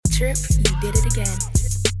trip, you did it again.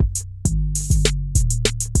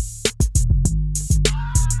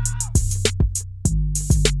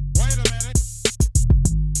 Wait a minute.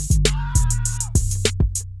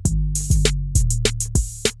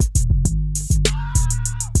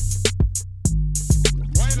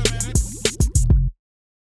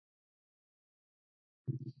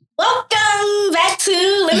 Welcome back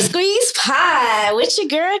to Lemon Squeeze Pie with your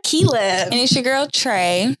girl Keela. And it's your girl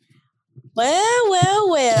Trey. Well.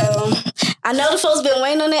 I know the folks been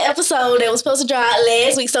waiting on that episode that was supposed to drop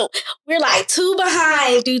last week. So we're like 2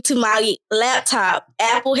 behind due to my laptop.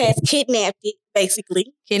 Apple has kidnapped it,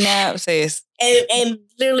 basically. Kidnap, sis. And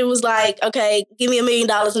literally was like, okay, give me $1 million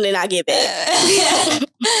and then I'll get back.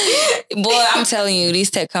 Boy, I'm telling you,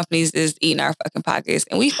 these tech companies is eating our fucking pockets.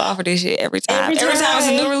 And we fall for this shit every time. Every time it's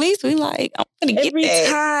a new release, we like, I'm gonna get every that.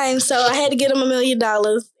 time. So I had to get them $1 million.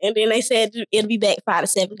 And then they said it'll be back 5 to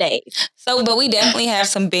 7 days. So, but we definitely have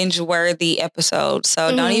some binge-worthy episodes.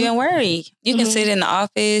 So don't even worry. You can sit in the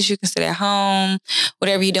office. You can sit at home.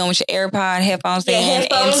 Whatever you're doing with your AirPod, headphones in.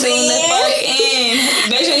 Headphones and tune the in. fuck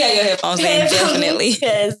in. Make sure you have your headphones in, definitely.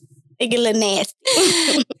 Because it get a little nasty.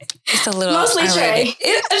 It's a little Mostly Trey.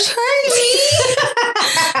 Trey.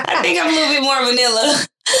 I think I'm a little bit more vanilla.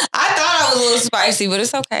 I thought I was a little spicy, but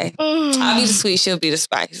it's okay. I'll be the sweet, she'll be the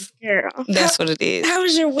spice. Girl. That's what it is. How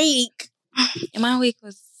was your week? And my week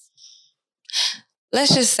was,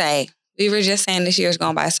 let's just say, we were just saying this year's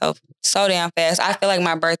going by so damn fast. I feel like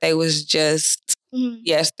my birthday was just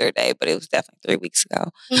yesterday, but it was definitely 3 weeks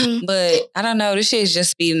ago. But I don't know, this shit is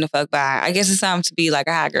just speeding the fuck by. I guess it's time to be like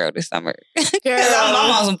a hot girl this summer. Because I'm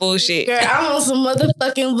on some bullshit. Girl, I'm on some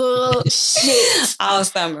motherfucking bullshit. All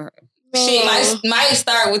summer. Man. Shit might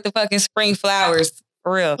start with the fucking spring flowers.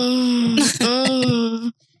 For real.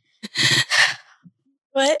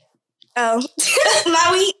 What? Oh. My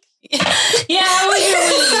week? Yeah, how was your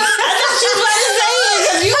week? I thought you was about to say it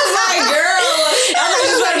because you was like, girl. I thought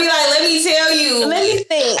you was about to be like, let me tell you. Let me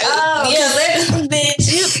think.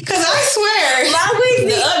 Bitch. Because I swear, my week,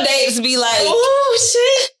 the updates be like, oh,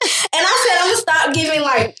 shit. And I said I'm going to stop giving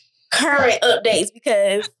like current updates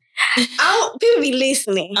because people be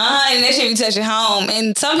listening. and that should be touching home.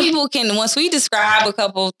 And some people can, once we describe a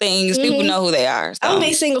couple things, people know who they are. So. I'm going to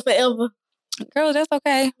be single forever. Girl, that's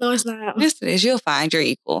okay. No, it's not. Yes, it is. You'll find your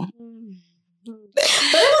equal. But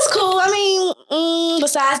it was cool. I mean,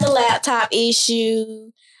 besides the laptop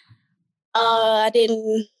issue, I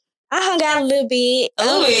hung out a little bit. A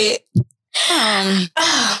little bit.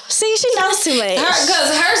 See, she knows too much.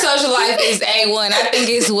 Because her social life is A1. I think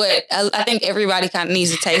it's what I think everybody kind of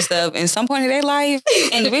needs a taste of in some point of their life.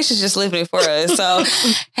 And the bitch is just living it for us. So,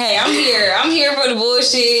 hey, I'm here. I'm here for the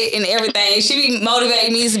bullshit and everything. She be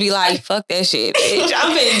motivating me to be like, fuck that shit, bitch.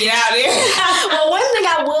 I'm finna get out there. Well, one thing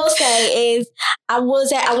I will say is I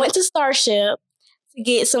went to Starship to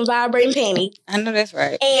get some vibrating panties. I know that's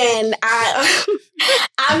right. And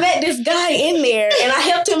I met this guy in there and I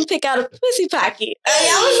helped him pick out a pussy pocket.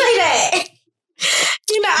 I would say that.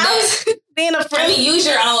 You know, I was being a friend. I mean, use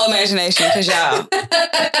your own imagination because y'all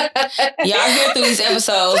hear through these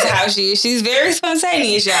episodes how she's very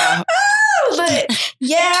spontaneous, y'all. But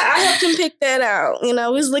yeah, I helped him pick that out. You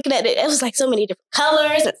know, we was looking at it. It was like so many different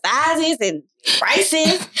colors and sizes and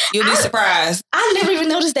prices. You'll be surprised. I never even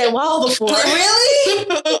noticed that wall before. Really?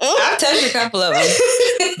 I've touched a couple of them.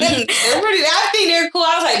 They're pretty. I think they're cool.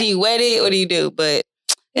 I was like, do you wet it? What do you do? But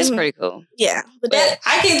it's pretty cool. Yeah. But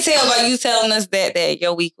I can tell by you telling us that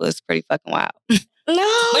your week was pretty fucking wild. No. But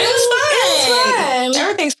it was fun. It was fun.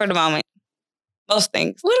 Everything's for the moment. Most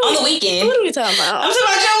things. On the weekend. What are we talking about? I'm talking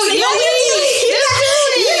about your week. You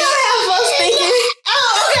don't have folks thinking.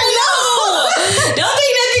 Oh, okay, no. Don't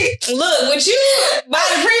think nothing. Look, with you, by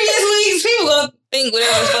the previous weeks, people gonna think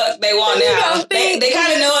whatever the fuck they want now. They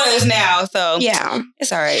kind of know us now, so yeah,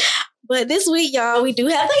 it's all right. But this week, y'all, we do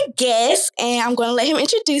have a guest, and I'm going to let him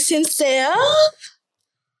introduce himself.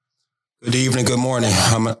 Good evening, good morning.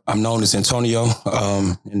 I'm known as Antonio.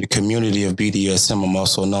 In the community of BDSM, I'm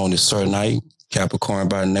also known as Sir Knight, Capricorn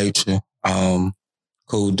by nature.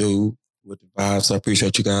 Cool dude with the vibes. I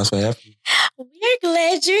appreciate you guys for having me. We're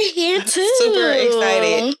glad you're here too. Super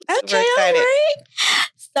excited. Okay, all right.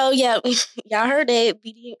 So yeah, y'all heard that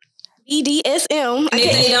BDSM. And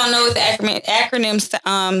if they don't know what the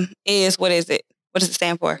acronym is, what is it? What does it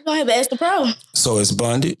stand for? Go ahead and ask the pro. So it's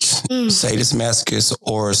bondage, sadist masochist,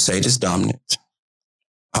 or sadist dominant.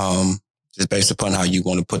 Just based upon how you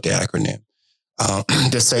want to put the acronym.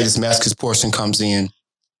 The sadist masochist portion comes in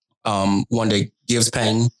one that gives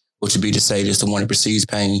pain, which would be the sadist, the one that receives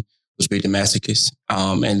pain, which would be the masochist.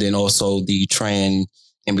 And then also the trend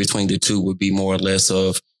in between the two would be more or less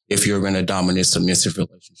of if you're in a dominant submissive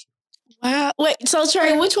relationship. Wow. Wait, so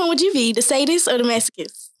Trey, which one would you be? The sadist or the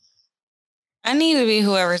masochist? I need to be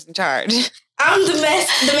whoever's in charge. I'm the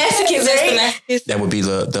masochist, right? That would be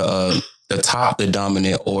the top, the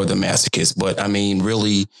dominant, or the masochist. But I mean,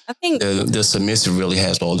 really, I think the submissive really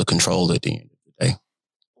has all the control at the end of the day.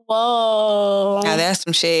 Whoa. now that's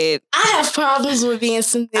some shit. I have problems with being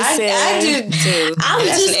submissive. I do too.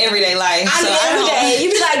 That's in everyday life. Every day.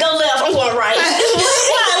 You be like, go left, I'm going right. What's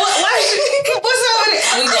up with it?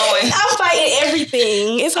 We going. I'm fighting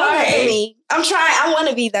everything. It's hard for me. I'm trying. I want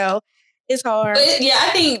to be, though. It's hard. But yeah,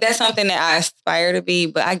 I think that's something that I aspire to be,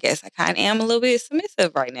 but I guess I kind of am a little bit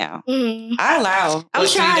submissive right now. Mm-hmm. I allow. I'm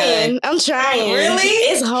trying. Really?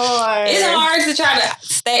 It's hard. It's hard to try to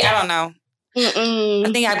stay. I don't know. Mm-mm.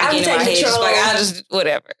 I think I'd be getting in my head just like, I'll just,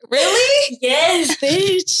 whatever. Really? Yes,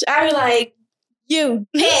 bitch. I'd be like, you,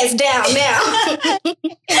 hands down now.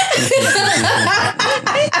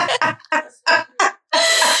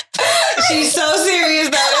 She's so serious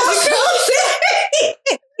though.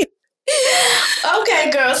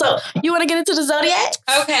 Okay, girl. So you want to get into the zodiac?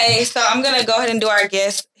 Okay, so I'm going to go ahead and do our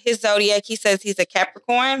guess. His zodiac, he says he's a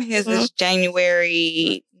Capricorn. His is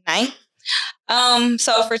January 9th.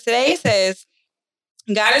 So for today, it says,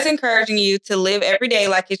 God is encouraging you to live every day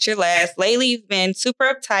like it's your last. Lately, you've been super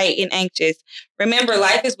uptight and anxious. Remember,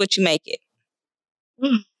 life is what you make it.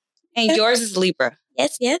 And yours is Libra.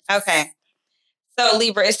 Yes. Okay. So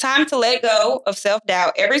Libra, it's time to let go of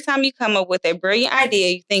self-doubt. Every time you come up with a brilliant idea,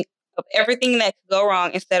 you think of everything that could go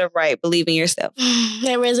wrong instead of right. Believe in yourself.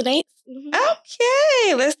 That resonates.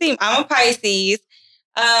 Okay, let's see. I'm a Pisces.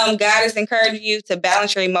 God is encouraging you to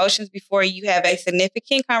balance your emotions before you have a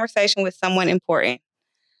significant conversation with someone important.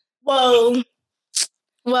 Whoa,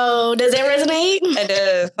 does that resonate? It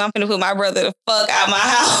does. I'm finna put my brother the fuck out my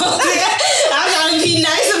house. I'm trying to be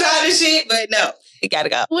nice about this shit, but no, it gotta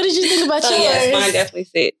go. What did you think about yours? Yes, mine definitely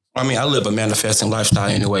fit. I mean, I live a manifesting lifestyle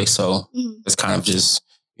anyway, so it's kind of just,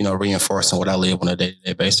 reinforcing what I live on a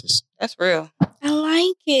day-to-day basis. That's real. I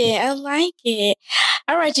like it.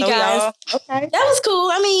 All right, you guys. Okay. That was cool.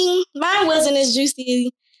 I mean, mine wasn't as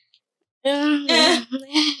juicy. Oh,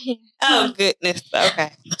 goodness.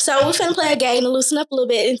 Okay. So we're finna play a game to loosen up a little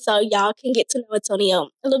bit, and so y'all can get to know Antonio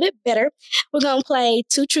a little bit better. We're gonna play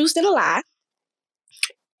 2 truths and a lie.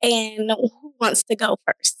 And who wants to go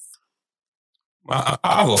first?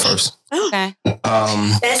 I'll go first. Okay.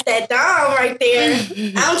 That's that dog right there.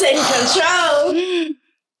 I'm taking control.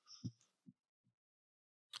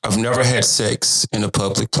 I've never had sex in a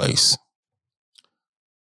public place.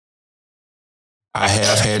 I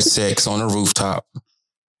have had sex on a rooftop,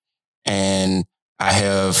 and I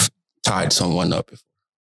have tied someone up before.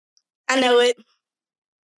 I know it.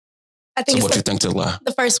 I think. So what you think to the lie?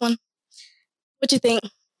 The first one. What you think?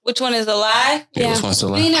 Which one is a lie? Yeah. Which one's the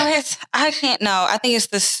lie? I can't know. I think it's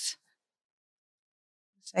this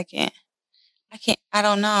second. I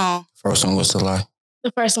don't know. First one was the lie. The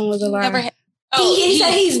first one was a lie. He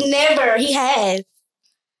said he's never. He has.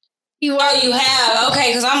 You have? Okay,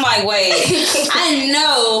 because I'm like, wait. I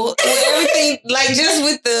know with everything, like just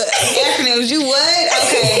with the acronyms, you what?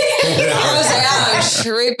 Okay. I was like, I'm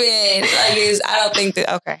tripping. Like, I don't think that,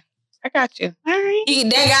 okay. I got you. All right.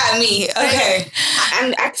 That got me. Okay.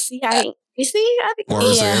 I can see how you see? I think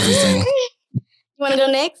words are everything. You want to go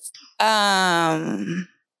next?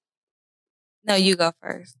 No, you go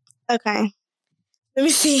first. Okay. Let me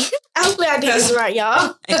see. Hopefully I did this right,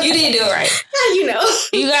 y'all. You didn't do it right. You know.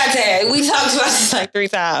 You got that. We talked about this like 3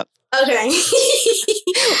 times. Okay. We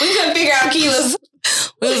couldn't figure out Keela's.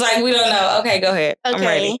 We was like, we don't know. Okay, go ahead. Okay. I'm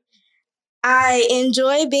ready. I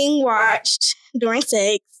enjoy being watched during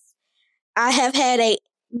sex. I have had a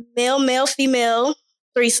male-female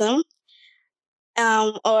threesome.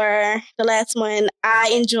 Or the last one,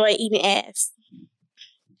 I enjoy eating ass.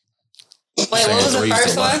 Wait, what was the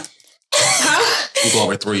first one? Huh? You go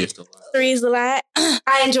over 3 is the lie. 3 is the lie.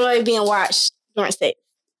 I enjoy being watched during sex.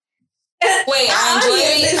 Wait, I enjoy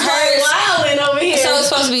being wilding over here. So it's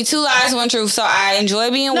supposed to be 2 lies, 1 truth. So I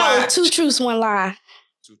enjoy being watched. 2 truths, 1 lie.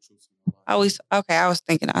 2 truths, 1 lie. I was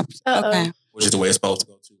thinking opposite. Okay. Which is the way it's supposed to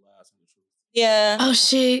go, 2 lies and 1 truth. Yeah. Oh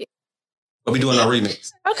shit. But we doing a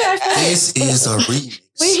remix. Okay. This is a remix.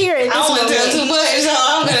 We're here. I don't want to do too much, so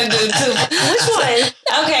I'm gonna do 2. Which one?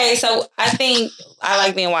 Okay, so I think I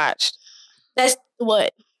like being watched. That's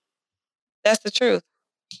what? That's the truth.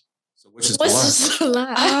 So which is the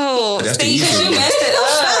lie? Oh, that's see, because you messed it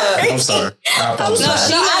up. I'm sorry. I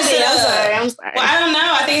apologize. I'm sorry. Well, I don't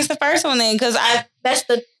know. I think it's the first one then, because that's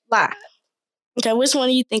the lie. Okay, which one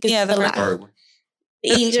do you think is the lie? Third one.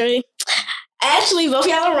 The injury. Actually, both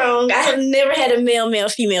y'all are wrong. I have never had a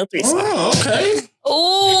male-female threesome. Oh, okay.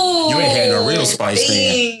 Ooh. You ain't had no real spice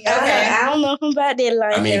then. Okay. I don't know if I'm about that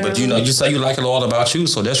like I mean, but you say you like it all about you,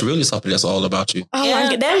 so that's really something that's all about you. Oh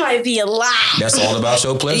my God, that might be a lot. That's all about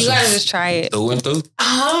your pleasure. You gotta just try it. Through and through.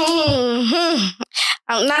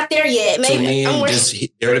 I'm not there yet. Maybe I'm just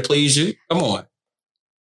there to please you. Come on.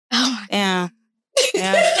 Oh my Yeah.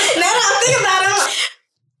 Now that I think about it,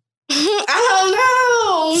 I don't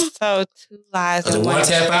know. So 2 lies and one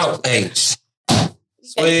tap out. Hey,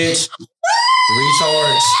 switch,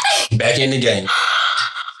 recharge, back in the game.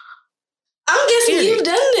 I'm guessing you've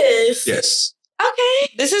done this. Yes. Okay.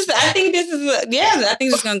 I think this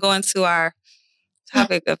is gonna go into our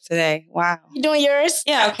topic of today. Wow. You doing yours?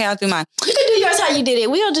 Yeah, okay, I'll do mine. You can do yours how you did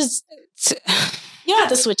it. We'll just you don't have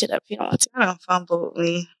to switch it up if you don't want to. I don't fumble with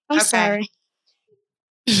me. I'm sorry.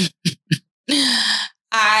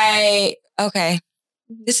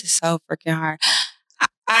 This is so freaking hard.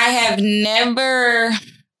 I have never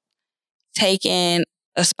taken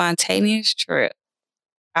a spontaneous trip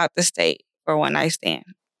out the state for one night stand.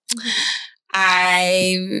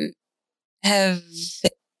 I've had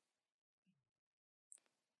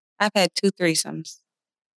 2 threesomes,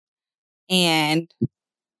 and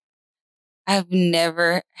I've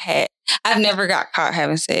never got caught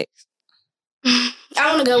having sex. I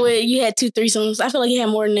want to go with you had 2 threesomes. I feel like you had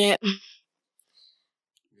more than that.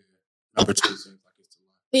 Number 2 seems like it's too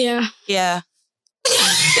much. Yeah. Yeah.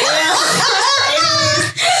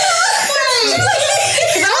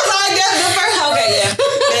 Okay, yeah,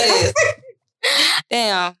 that is.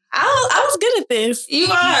 Damn. I was good at this.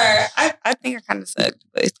 You are. I think I kind of sucked,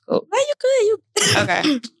 but it's cool. No, you good.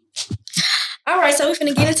 Okay. All right, so we're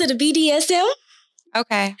finna get into the BDSM.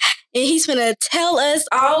 Okay. And he's finna tell us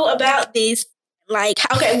all about this. Like,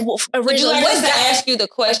 okay, would you like us to ask you the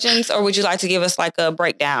questions, or would you like to give us like a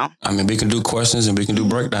breakdown? I mean, we can do questions and we can do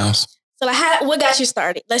breakdowns. So, like, what got you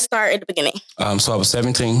started? Let's start at the beginning. So I was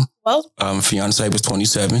 17. Well, fiance was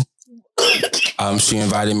 27. She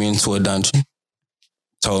invited me into a dungeon.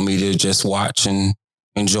 Told me to just watch and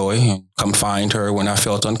enjoy and come find her when I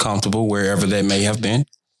felt uncomfortable, wherever that may have been.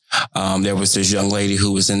 There was this young lady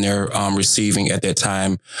who was in there receiving at that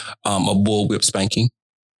time a bullwhip spanking,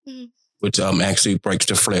 which actually breaks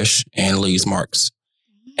the flesh and leaves marks.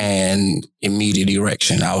 And immediate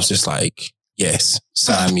erection. I was just like, yes,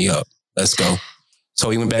 sign me up. Let's go. So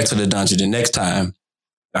we went back to the dungeon the next time.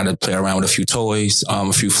 Got to play around with a few toys,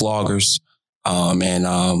 a few floggers, and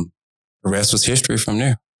the rest was history from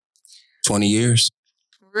there. 20 years.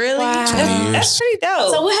 Really? Wow. 20 years. That's pretty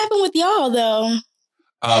dope. So what happened with y'all though?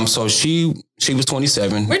 So she was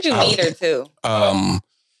 27. Where'd you meet her to?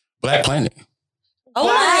 Black Planet. Oh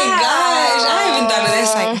my gosh. I haven't thought of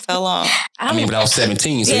this like so long. I mean, but I was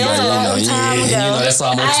 17, so that's almost 20 years. I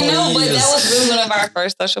know, but that was really one of our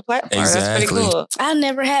first social platforms. Exactly. That's pretty cool. I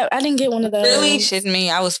didn't get one of those. Really? Shitting me.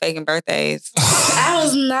 I was faking birthdays. I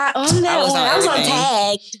was not on that one. I was on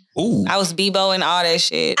Tag. Ooh. I was Bebo and all that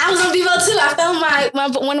shit. I was on Bebo too. I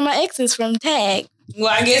found one of my exes from Tag. Well,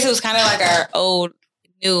 I guess it was kind of like our old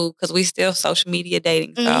new, because we still social media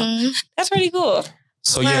dating. So that's pretty cool.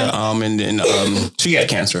 So yeah, and then she had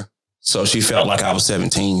cancer. So she felt like I was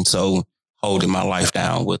 17. So holding my life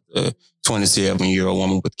down with a 27-year-old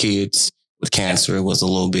woman with kids with cancer was a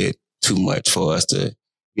little bit too much for us to,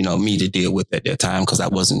 me to deal with at that time, because I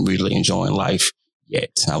wasn't really enjoying life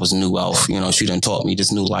yet. I was new off, she done taught me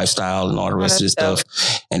this new lifestyle and all the rest of this stuff.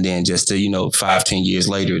 And then just to, 5-10 years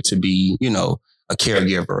later to be, a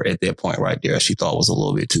caregiver at that point right there, she thought was a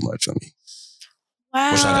little bit too much for me.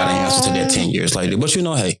 Wow. Wish I got an answer to that 10 years later. But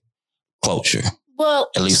hey, closure. Well,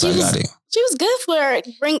 at least I got it. She was good for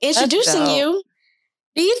introducing you.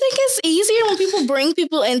 Do you think it's easier when people bring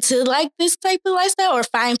people into like this type of lifestyle, or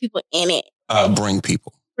find people in it? Bring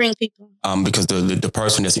people. Bring people. Because the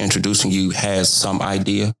person that's introducing you has some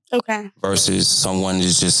idea. Okay. Versus someone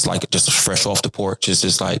is just fresh off the porch. It's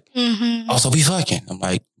just like, oh, so we fucking. I'm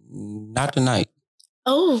like, not tonight.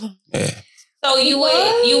 Oh. Yeah. So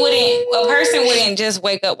a person wouldn't just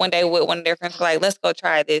wake up one day with one of their friends like, let's go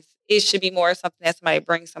try this. It should be more something that somebody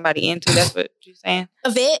brings somebody into. That's what you're saying?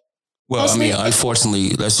 A vet? Well, mostly? I mean,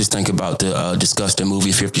 unfortunately, let's just think about the disgusting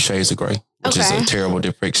movie 50 Shades of Grey, which is a terrible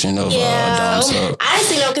depiction of a dom sub. I didn't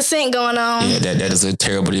see no consent going on. Yeah, that is a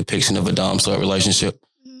terrible depiction of a dom sub relationship.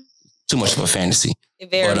 Too much of a fantasy.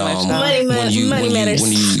 Very much. Money matters.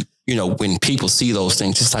 When people see those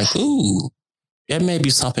things, it's like, ooh, that may be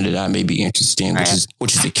something that I may be interested in,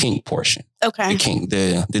 which is the kink portion. Okay. The kink,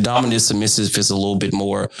 the dominant submissive is a little bit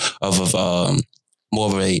more of a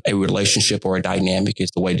relationship or a dynamic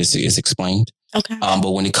is the way this is explained. Okay.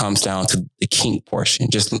 But when it comes down to the kink portion,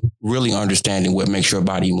 just really understanding what makes your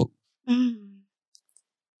body move.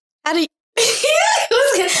 How do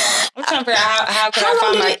I'm trying to figure out how could I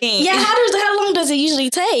find my king? Yeah, how long does it usually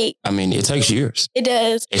take? I mean, it takes years. It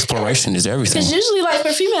does. Exploration is everything. Because usually, like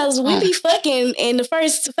for females, we be fucking in the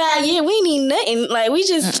first 5 years. We need nothing. Like we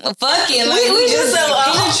just fucking. Like we just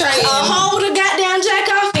penetrating. A whole to goddamn jack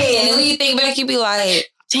off in. And then when you think back, you be like,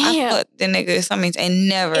 damn, I fucked the nigga. Some means and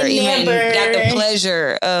never even got the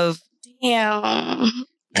pleasure of. Damn.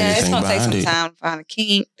 Yeah, it's gonna take some time to find a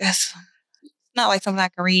king. That's not like something I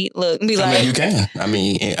can read. Look, and be like, you can. I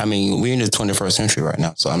mean, we're in the 21st century right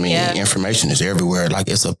now. So I mean, information is everywhere. Like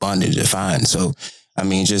it's abundant to find. So I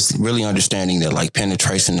mean, just really understanding that like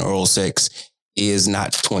penetration, oral sex is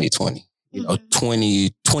not 2020. You know,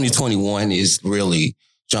 2021 is really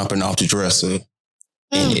jumping off the dresser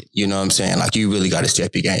in it. You know what I'm saying? Like you really got to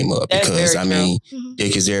step your game up. That's because I mean,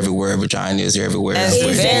 dick is everywhere, vagina is everywhere. That's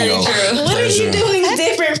very true. What are you doing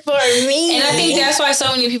different for me? And I think that's why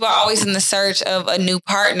so many people are always in the search of a new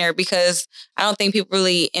partner, because I don't think people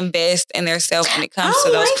really invest in their self when it comes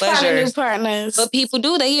to those pleasures. New partners. But people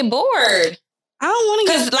do. They get bored. I don't want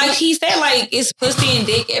to Because like he said, like it's pussy and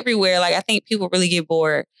dick everywhere. Like I think people really get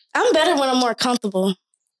bored. I'm better when I'm more comfortable.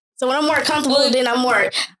 So when I'm more comfortable, then I'm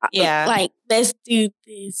more like, let's do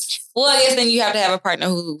this. Well, I guess then you have to have a partner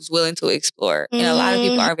who's willing to explore. And a lot of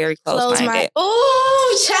people are very close-minded.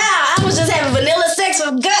 Oh, child. I was just having vanilla sex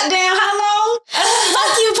for goddamn how long?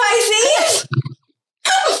 Fuck you, Pisces.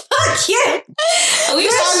 Fuck you. We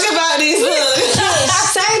talked about this.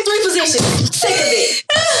 Same 3 positions. Sick of it.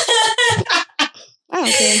 I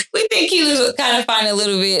don't care. We think he was kind of finding a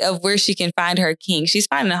little bit of where she can find her king. She's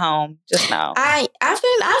finding a home just now. I've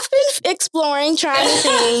been exploring, trying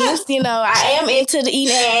things. You know, I am into the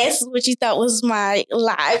eating ass, which you thought was my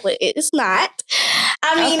lie, but it's not.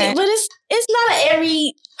 I mean, but it's not an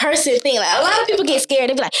every person thing. Like a lot of people get scared.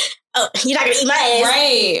 They be like, "Oh, you're not gonna eat my ass,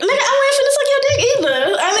 right?" Nigga, I ain't finna suck your dick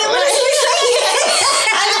either. I mean, what is we saying?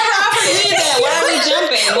 I never offered to do that. Why are we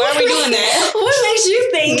jumping? Why are we doing that? What makes you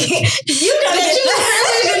think you know that you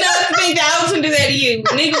privileged enough to think that I was gonna do that to you,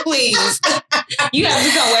 nigga? Please, you have to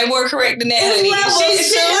become way more correct than that, honey.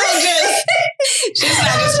 She's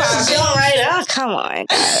not just popping. Jump right up. Come on,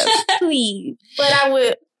 please. But I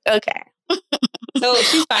would. Okay. So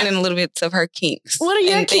she's finding a little bit of her kinks. What are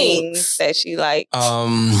your kinks that she like?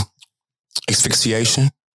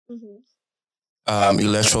 Asphyxiation,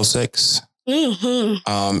 electrosex,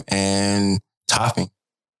 and topping,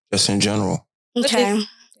 just in general. Okay.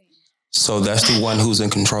 So that's the one who's in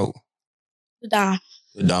control. The dom.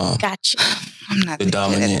 The dom. Gotcha. I'm not the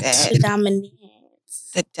dominant. The dominant.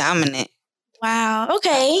 The dominant. Wow.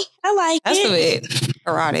 Okay. I like that's it. That's a bit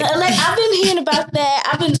erotic. Like I've been hearing about that.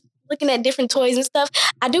 I've been looking at different toys and stuff.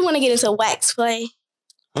 I do want to get into wax play.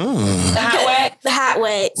 The hot wax? The hot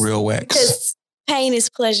wax. Real wax. Because pain is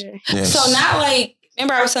pleasure. Yes. So not like,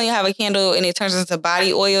 remember I was telling you how I have a candle and it turns into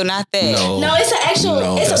body oil? Not that. No, it's an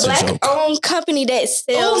actual, it's a black-owned company that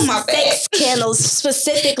sells sex candles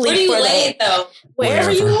specifically Where do you for lay that. it though?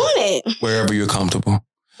 Wherever you want it. Wherever you're comfortable.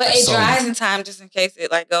 But it dries in time just in case it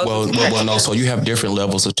like goes. Well, no. So you have different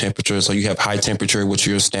levels of temperature. So you have high temperature, which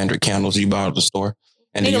are your standard candles you buy at the store.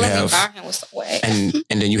 And then you have, and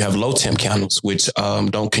then you have low temp candles, which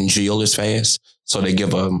don't congeal as fast, so they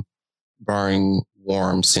give a burning,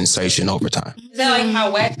 warm sensation over time. Is that like my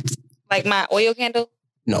wax, like my oil candle?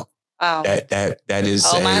 No, oh, that is.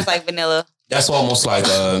 Oh, mine's like vanilla. That's almost like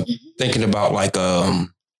thinking about like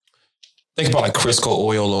Crisco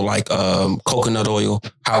oil or like coconut oil,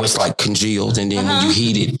 how it's like congealed, and then when you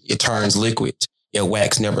heat it, it turns liquid. Your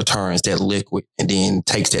wax never turns that liquid and then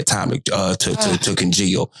takes that time to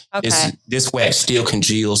congeal. Okay. This wax still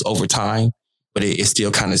congeals over time, but it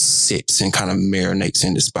still kind of sits and kind of marinates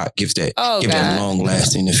in the spot, gives that long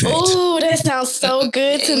lasting effect. Oh, that sounds so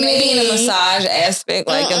good to me. Maybe in a massage aspect,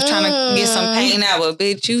 like of trying to get some pain out, but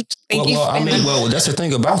bitch, you think that's the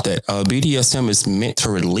thing about that. BDSM is meant to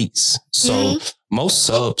release. So most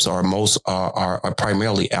subs are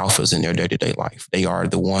primarily alphas in their day-to-day life. They are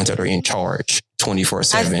the ones that are in charge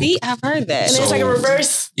 24/7. I've heard that. And it's like a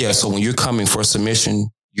reverse. Yeah, so when you're coming for submission,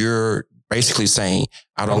 you're basically saying,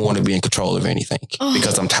 I don't want to be in control of anything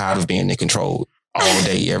because I'm tired of being in control all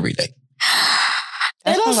day, every day.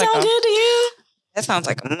 That don't sound good to you? That sounds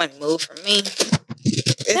like a money move for me.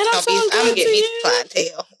 I'm getting me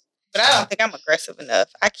clientele. But I don't think I'm aggressive enough.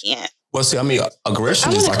 I can't. Well, see, I mean,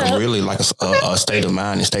 aggression is a state of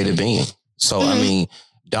mind and state of being. So, I mean,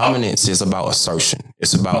 dominance is about assertion.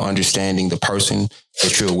 It's about understanding the person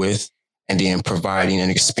that you're with and then providing an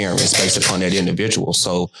experience based upon that individual.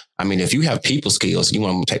 So, I mean, if you have people skills, you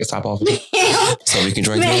want to take the top off of it so we can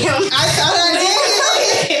drink it? I thought I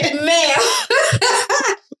did. Ma'am.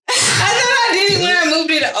 I thought I did it when I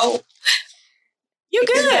moved it. Oh, You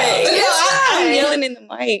good? I'm yelling in the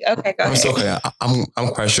mic. Okay, go ahead. It's okay. I'm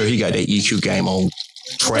quite sure he got that EQ game on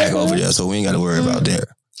track over there, so we ain't got to worry about that.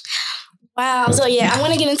 Wow. So yeah, I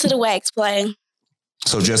want to get into the wax play.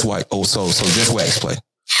 So just wax. So just wax play.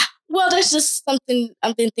 Well, that's just something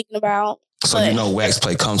I've been thinking about. So you know, wax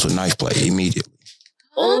play comes with knife play immediately.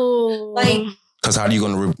 Oh, because how are you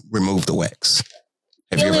going to remove the wax?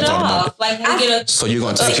 Have you ever thought about it? So you're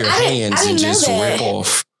going to take your hands and just rip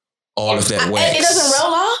off all of that wax. It doesn't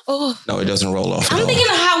roll off? Oh. No, it doesn't roll off. I'm thinking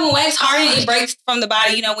of how when wax hardens, it breaks from the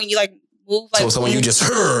body. You know, when you like move. Like, so when you just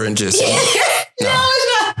and just no,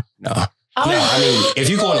 it's not. No. Oh. No, I mean, if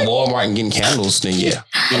you go to Walmart and getting candles, then yeah.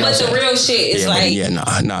 You know but the real shit is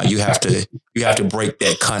you have to break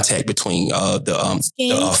that contact between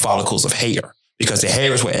the follicles of hair, because the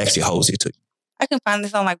hair is what actually holds it to you. I can find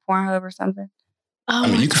this on like Pornhub or something. Oh, I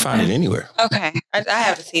mean, you can find it anywhere. Okay, I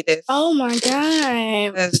have to see this. Oh my god,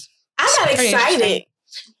 I got excited.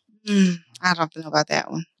 I don't know about that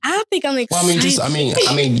one. I think I'm excited.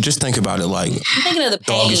 Well, just think about it like I'm thinking of the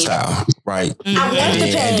pain. Doggy style, right? Mm-hmm. I want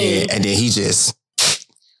the pain. And then he just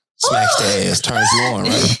smacks the ass, turns you on,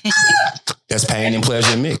 right? That's pain and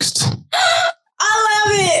pleasure mixed. I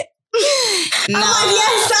love it. No. I'm like,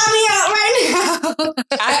 yes, sign me out right now.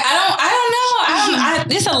 I don't know.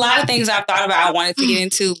 There's a lot of things I've thought about I wanted to get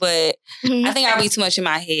into, but I think I'll be too much in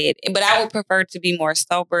my head. But I would prefer to be more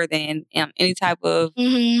sober than any type of...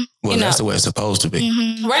 Well, that's the way it's supposed to be.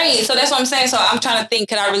 Right. So that's what I'm saying. So I'm trying to think,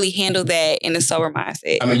 could I really handle that in a sober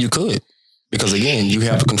mindset? I mean, you could. Because again, you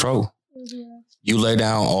have the control. You lay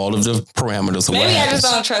down all of the parameters of maybe I just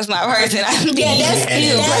don't trust my person. That's the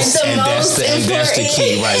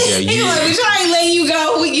key right there. He's like, we trying to let you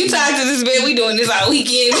go. You talk to this bitch. We doing this all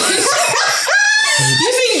weekend.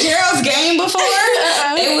 You seen Gerald's game before?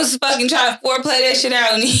 They was fucking trying to foreplay that shit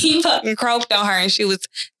out, and he fucking croaked on her, and she was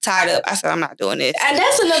tied up. I said, I'm not doing this. And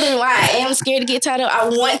that's another why I am scared to get tied up. I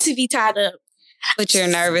want to be tied up, but you're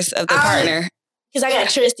nervous of the partner. Because I got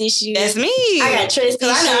trust issues. That's me. I got trust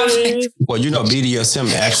issues. Well, you know,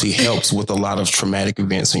 BDSM actually helps with a lot of traumatic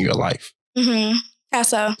events in your life. Mm-hmm. How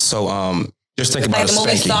so? So, just think about like the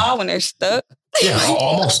movie Saw when they're stuck. Yeah,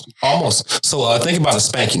 almost. So, think about a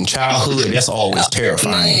spanking. Childhood, that's always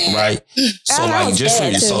terrifying, right? So,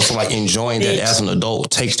 like, enjoying that as an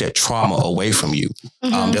adult takes that trauma away from you.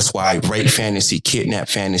 That's why rape fantasy, kidnap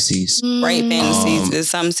fantasies. Rape fantasies is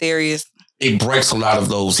something serious. It breaks a lot of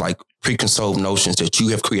those, like, preconceived notions that you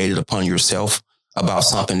have created upon yourself about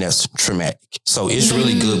something that's traumatic. So it's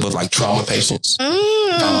really good with like trauma patients. Fear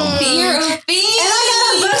of being. And I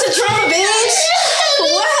got a bunch of trauma, bitch.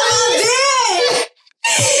 What have I done?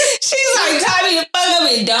 She's like, tie me the fuck up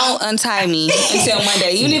and don't untie me until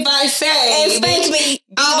Monday. Even if I say, and spank me.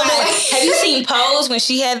 Have you seen Pose when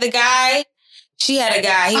she had the guy? She had a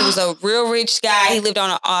guy. He was a real rich guy. He lived on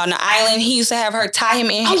an island. He used to have her tie him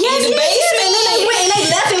in the basement. And then they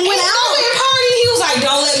left and went out. He was like,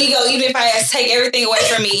 "Don't let me go, even if I have to take everything away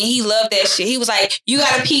from me." And he loved that shit. He was like, "You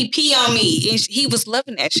gotta pee on me," and he was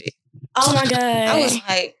loving that shit. Oh my god! I was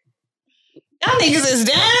like, "Y'all niggas is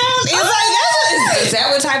down." It's like, is that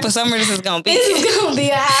what type of summer this is gonna be? This is gonna be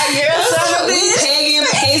a hot girl summer. Pegging,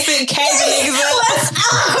 pacing, caging niggas up. What's up?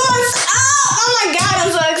 Oh my god!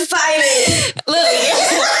 I'm so excited. Look,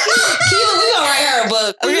 Keela, we gonna write her a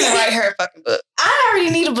book. We're gonna write her a fucking book. I already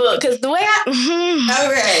need a book because the way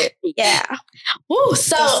Okay. Yeah. Woo.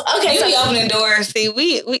 So okay. You be opening doors. See,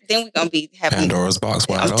 we then we gonna be having Pandora's box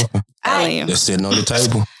wide open. Just sitting on the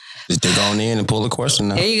table. Just dig on in and pull a question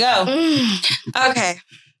now. There you go. Okay.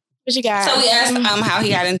 What you got? So we asked how he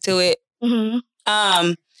got into it.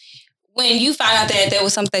 When you found out that there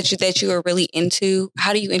was something that you were really into,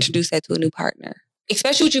 how do you introduce that to a new partner?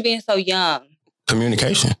 Especially with you being so young.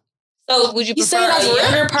 Communication. So would you prefer a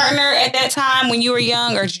younger partner at that time when you were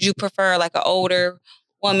young, or did you prefer like an older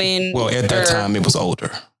woman? Well, at that time it was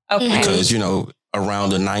older. Okay. Because, you know, around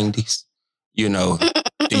the 90s, you know,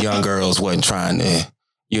 the young girls wasn't trying to,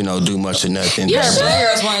 you know, do much of nothing. Yeah, black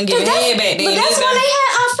girls wasn't giving head back then. But that's why they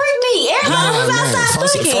had Freak Me. Everybody was outside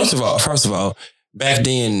freaking. First of all, back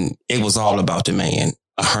then it was all about the man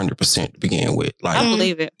 100% to begin with. Like, I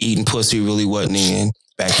believe it. Eating pussy really wasn't in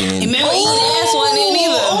back in. Remember eating ass wasn't in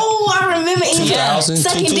either. Oh, I remember eating 2000.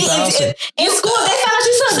 Sucking dick. In school, they found out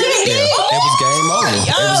you sucked dick. Yeah, it was game over.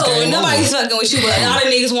 Nobody's fucking with you, but all the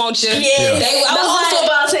niggas want you. Yeah. The whole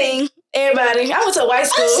football team. Everybody. I went to a white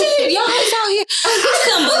school. I said, y'all out here. I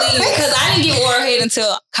couldn't believe it because I didn't get oral head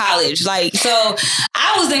until college. Like, so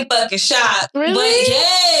I was in fucking shock. Really? But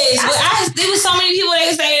yes. There was so many people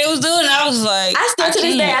that say it was doing. I was like, I still to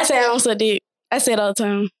this day, I say I don't suck dick. I say it all the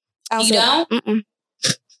time. You don't? Mm-mm.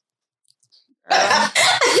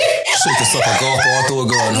 Shit can suck a golf ball through a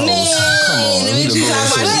gun hose. Come on. Mind you,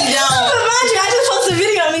 I just posted a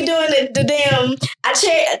video of me doing the damn. I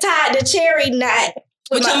tied the cherry knot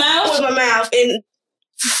with your mouth. With my mouth in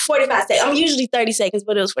 45 seconds. I'm usually 30 seconds,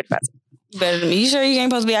 but it was 45 seconds. Better than me. You sure you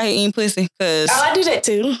ain't supposed to be out here eating pussy? Oh, I do that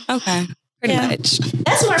too. Okay. Pretty much.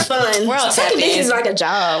 That's more fun. We're all Second dick is like a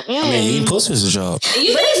job. I mean, eating pussy is a job.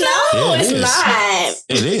 You but no, it's not.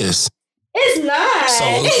 It is. It's not.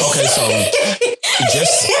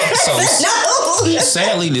 So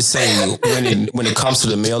sadly to say, when it comes to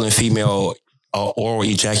the male and female oral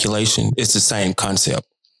ejaculation, it's the same concept.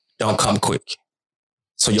 Don't come quick.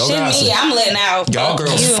 So y'all guys, I'm letting out. Y'all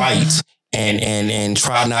girls fight and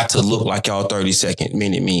try not to look like y'all 30-second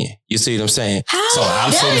minute men. You see what I'm saying? How? So I'm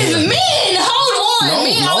men. Hold on.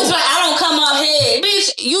 Men always like, I don't come off head.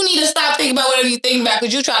 Bitch, you need to stop thinking about whatever you think about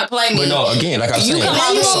because you try to play me. But no, again, like I'm saying. You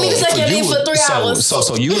want me to suck your dick for 3 hours.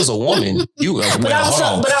 So you as a woman, but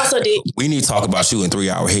also dick. We need to talk about you in 3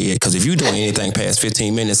 hour head because if you're doing anything past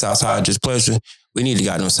 15 minutes outside just pleasure, we need to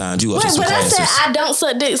gotten them signed you up to some classes. But I said I don't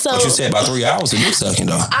suck dick, so. But you said about 3 hours of dick sucking,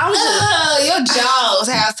 though. Your jaws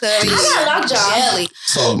have to be. I got lockjaw. Jelly.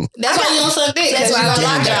 So that's why you don't suck dick. That's why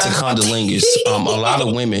getting back to condolingus, a lot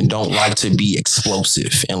of women don't like to be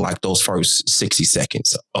explosive in like those first 60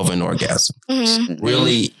 seconds of an orgasm. Mm-hmm.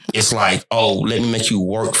 Really, it's like, oh, let me make you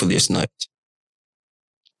work for this nut.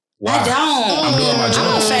 Why? I don't. I'm doing my job.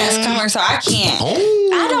 I'm a fast comer, so I can't.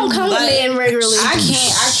 I don't come with men regularly. I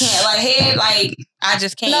can't. Like, head, like, I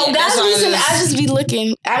just can't. No, guys, listen, I just be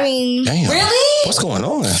looking. I mean, damn. Really? What's going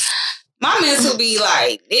on? My mental be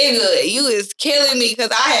like, nigga, you is killing me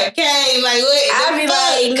because I have came. Like, what? I be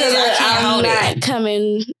like, nigga, I'm not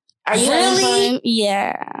coming. Are you really?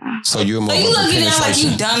 Yeah. So you're more. So you looking at like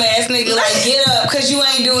you dumbass nigga, like get up because you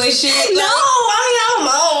ain't doing shit. Like, no, I mean I'm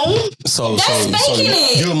alone. So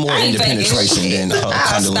you're more into penetration than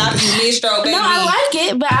condolingus. Stop you mid-stroke, baby. No, I like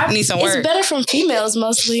it, but need some work. It's better from females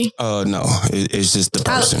mostly. No, it's just the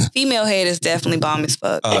person. Female head is definitely bomb as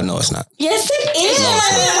fuck. No, it's not. Yes, it is.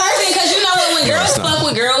 Because you know what? When girls fuck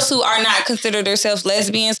with girls who are not considered themselves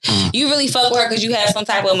lesbians, you really fuck with her because you have some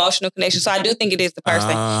type of emotional connection. So I do think it is the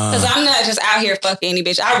person. Because I'm not just out here fucking any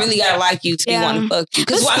bitch. I really gotta like you to be wanting to fuck you.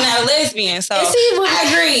 Because I'm not a lesbian. So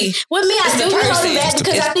I agree. With me, I do hold back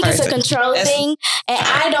because I think it's a control thing. And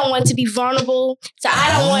I don't want to be vulnerable. So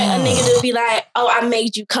I don't want a nigga to be like, oh, I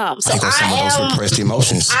made you come. So I am those repressed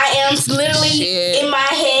emotions. I am literally in my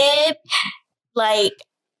head, like,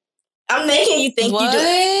 I'm making you think you do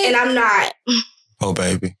it. And I'm not. Oh,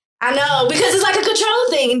 baby. I know, because it's like a control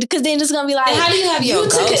thing. Because then it's gonna be like, and how do you have your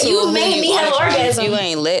you made me have an orgasm. You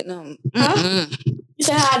ain't letting them. Huh? You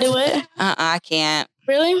said how I do it? I can't.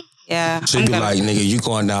 Really? Yeah. She'd be like, nigga, you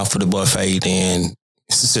going down for the buffet, then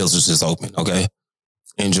the sales is just open, okay?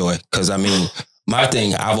 Enjoy. Because I mean, my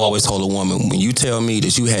thing, I've always told a woman, when you tell me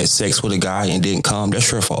that you had sex with a guy and didn't come,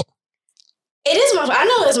 that's your fault. It is my fault. I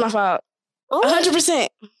know it's my fault. 100%.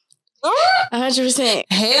 100%.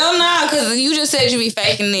 Hell no, because you just said you be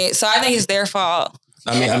faking it, so I think it's their fault.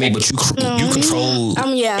 I mean, but you control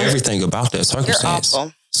everything about that circumstance. You're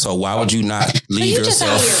awful. So why would you not leave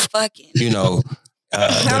yourself? The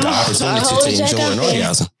opportunity to enjoy an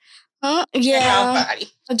orgasm. Yeah.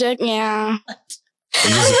 Yeah. I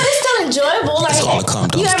mean, it's still enjoyable. Like, it's called a cum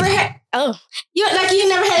dumpster. You ever had? you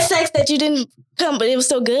never had sex that you didn't come, but it was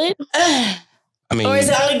still good. I mean, or is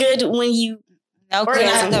it only good when you?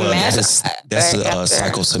 That's the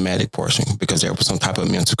psychosomatic portion because there was some type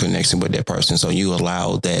of mental connection with that person. So you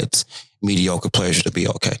allow that mediocre pleasure to be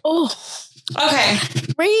okay. Oh, okay.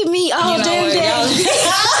 Read me all damn day.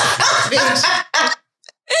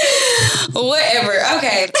 Whatever.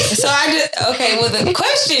 Okay. So well, the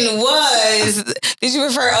question was, did you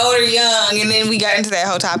prefer old or young? And then we got into that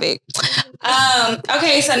whole topic.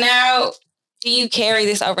 Okay. So now, do you carry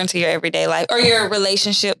this over into your everyday life or your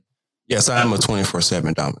relationship? Yes, I'm a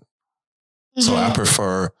 24/7 dominant. Mm-hmm. So I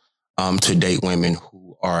prefer to date women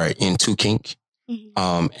who are into kink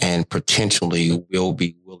and potentially will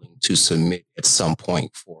be willing to submit at some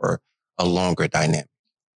point for a longer dynamic.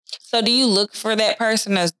 So do you look for that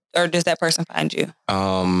person or does that person find you?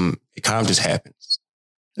 It kind of just happens.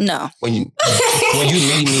 No. When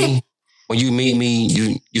you meet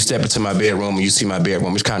me, you step into my bedroom and you see my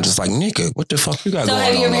bedroom. It's kind of just like, nigga, what the fuck you got going on?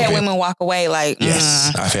 So have you ever had women walk away like?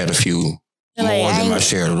 Yes, I've had a few more than my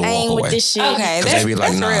share to walk away. This shit. Okay, they be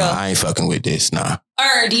like, nah, real. I ain't fucking with this, nah.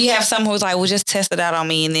 Or do you have someone who's like, well, just test it out on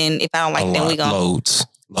me, and then if I don't like, then we go. Loads.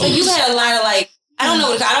 So you had a lot of like, I don't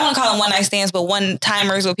know, I don't want to call them one night stands, but one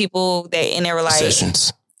timers with people that in their life.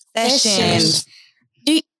 Sessions.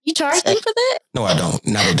 You charge them for that? No, I don't.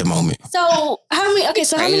 Not at the moment. So how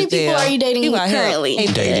many people are you dating currently?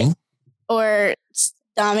 Dating. Or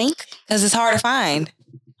doming? Because it's hard to find.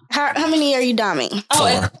 How many are you doming?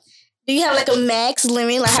 4. Do you have like a max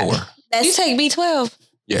limit? Like 4. You take B12?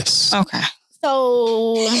 Yes. Okay.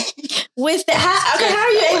 So with that, how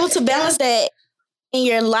are you able to balance that in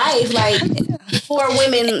your life, like for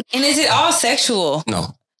women? And is it all sexual?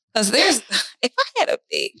 No. Because if I had a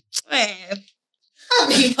big man, I'd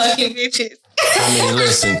be fucking bitches. I mean,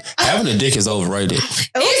 listen, having a dick is overrated.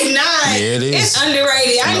 It's not. Yeah, it is. It's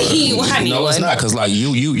underrated. I need one. No, it's not. Because like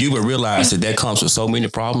you would realize that comes with so many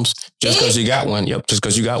problems just because you got one. Yep, just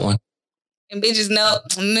because you got one. And bitches know,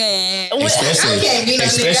 man.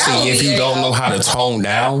 Especially if you don't know how to tone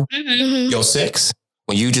down your sex.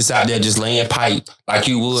 When you just out there just laying pipe like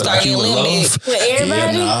you would, like you would love. With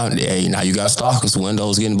everybody? Now you got stalkers,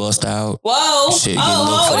 windows getting bust out. Whoa. Shit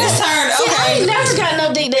This turned. Okay. I ain't never got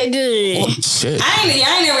no dick that good. Well, shit. I ain't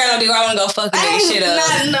never got no dick where I want to go fuck a nigga shit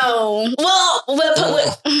up. No. Well,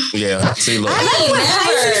 yeah. See, look. I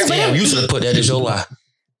never. Damn, you should have put that as your lie.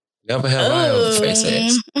 Never have I ever face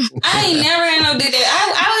ass. I ain't never had no dick that.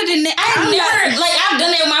 I've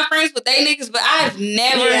done that with my friends with they niggas, but I've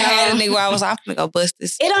never had a nigga where I was like, I'm gonna go bust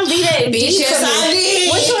this. It don't be that bitch. Yes, I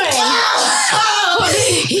did. Which one?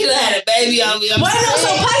 He done had a baby on me. So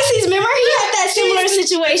Pisces, remember he had that similar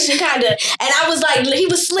situation kind of, and I was like, he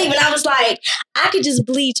was sleeping. I was like, I could just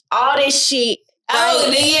bleach all this shit. But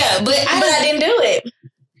I didn't do it.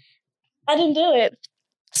 I didn't do it.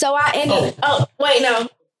 So I ended. Oh wait, no.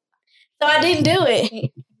 So I didn't do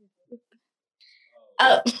it.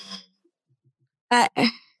 I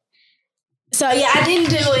didn't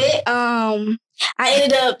do it. I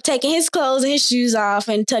ended up taking his clothes and his shoes off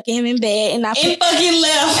and tucking him in bed, and I fucking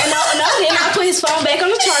left. And then I put his phone back on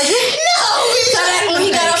the charger. So that when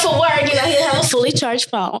he got up for work, he'll have a fully charged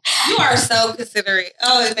phone. You are so considerate.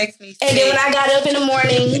 Oh, it makes me sick. And then when I got up in the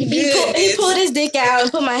morning, he pulled his dick out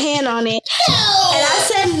and put my hand on it. No. And I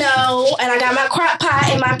said no, and I got my crock pot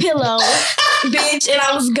and my pillow, bitch, and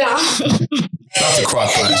I was gone. Not the crock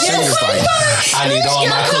pot. She was like, I need all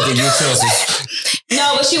my cooking utensils.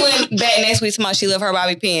 No, but she went back next week tomorrow. She left her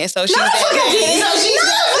bobby pin, so she's I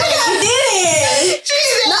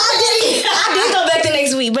did go back the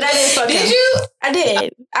next week, but I didn't fuck him. Did you? I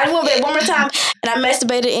did. I went back one more time, and I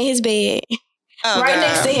masturbated in his bed,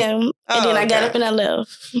 next to him, and then I got up and I left.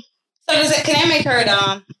 So can that make her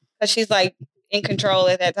dumb? Because she's like in control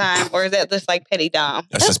at that time, or is that just like petty dumb?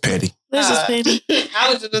 That's just petty. That's just petty. I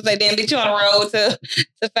was just gonna say, damn, bitch, you on the road to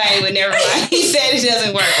fame, but never mind. He said it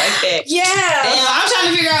doesn't work like that. Yeah. Damn, I'm trying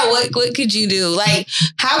to figure out what could you do? Like,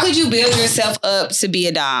 how could you build yourself up to be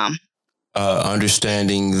a dom?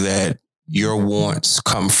 Understanding that your wants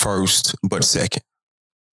come first, but second.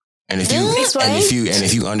 And if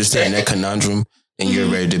you understand that conundrum, then you're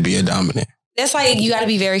ready to be a dominant. That's like you got to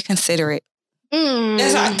be very considerate.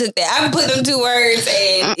 That's how I took that. I put them 2 words,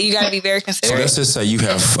 and you got to be very considerate. So let's just say you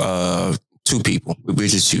have 2 people. We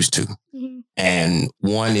just choose 2, and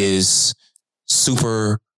one is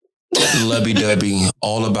super lovey-dovey,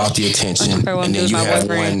 all about the attention, and then you have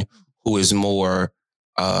one who is more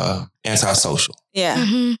antisocial. Yeah.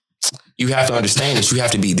 You have to understand that you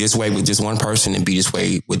have to be this way with this one person and be this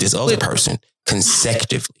way with this other person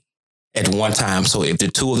consecutively at one time. So if the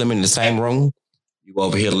 2 of them in the same room, you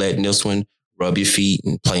over here letting this one rub your feet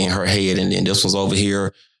and playing her head, and then this one's over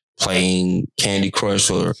here playing Candy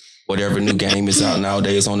Crush or whatever new game is out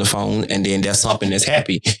nowadays on the phone, and then that's something that's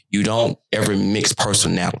happy. You don't ever mix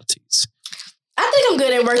personalities. I think I'm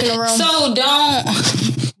good at working the room. So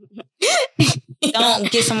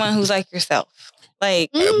don't get someone who's like yourself.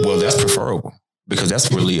 Like, well, that's preferable because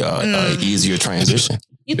that's really a easier transition.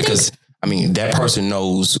 Because that person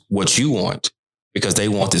knows what you want because they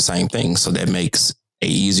want the same thing, so that makes a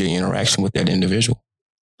easier interaction with that individual.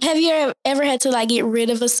 Have you ever had to get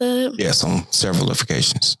rid of a sub? Yes, on several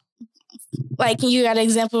occasions. Like, you got an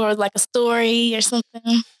example or like a story or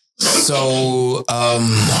something? So,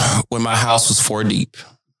 when my house was 4 deep,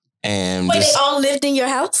 and they all lived in your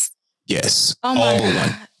house? Yes, all but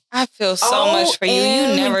one. I feel so much for you.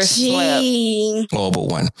 You never slept. All but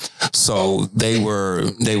one. So they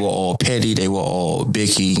were all petty. They were all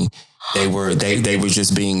bicky. They were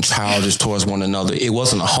just being childish towards one another. It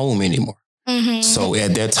wasn't a home anymore. So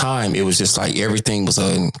at that time, it was just like everything was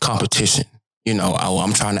a competition.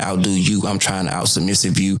 I'm trying to outdo you. I'm trying to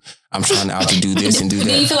out-submissive you. I'm trying to outdo this and do that.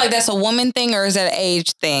 Do you feel like that's a woman thing or is that an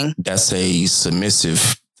age thing? That's a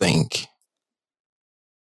submissive thing.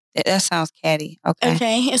 That sounds catty.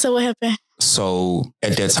 Okay. And so what happened? So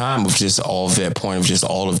at that time of just all of that point of just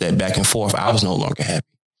all of that back and forth, I was no longer happy.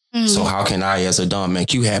 So how can I, as a dom,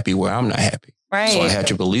 make you happy where I'm not happy? Right. So I had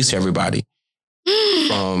to release everybody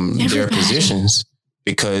from their positions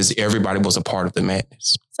because everybody was a part of the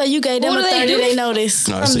madness. So you gave them a 30-day notice.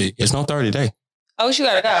 No, it's no 30-day. Oh, you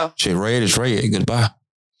gotta go. Shit, red is red. Goodbye.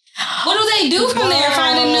 What do they do from there?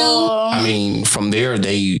 Find a new... I mean, from there,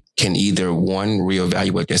 they can either, one,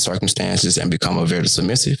 reevaluate their circumstances and become very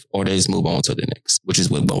submissive, or they just move on to the next, which is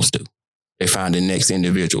what most do. They find the next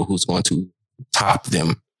individual who's going to top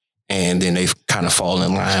them, and then they kind of fall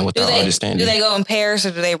in line with their understanding. Do they go in pairs,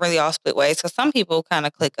 or do they really all split ways? Because some people kind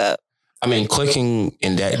of click up. I mean, clicking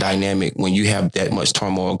in that dynamic, when you have that much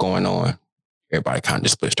turmoil going on, everybody kind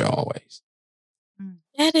of splits their own ways.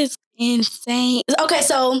 That is insane. Okay,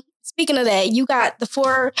 so speaking of that, you got the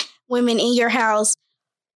 4 women in your house.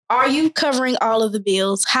 Are you covering all of the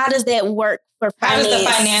bills? How does that work for finance? How does the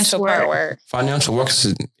financial part work? Financial work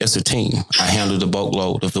is a team. I handle the bulk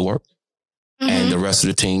load of the work, and the rest of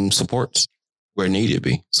the team supports where needed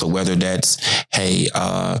be. So whether that's, hey,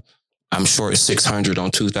 I'm short 600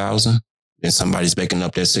 on 2,000, then somebody's making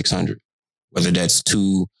up that 600. Whether that's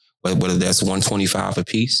whether that's 125 a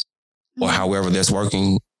piece, or however that's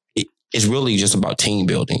working, it's really just about team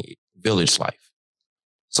building, village life.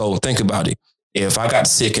 So think about it. If I got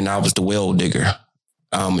sick and I was the well digger,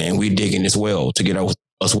 and we digging this well to get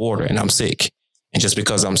us water, and I'm sick, and just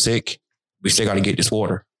because I'm sick, we still got to get this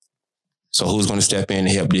water. So who's going to step in and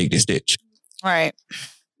help dig this ditch? Right.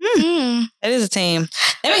 It is a team.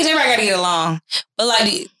 That means everybody got to get along.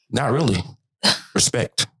 But not really.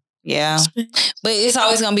 Respect. Yeah. But it's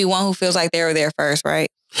always going to be one who feels like they were there first, right?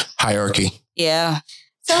 Hierarchy. Yeah.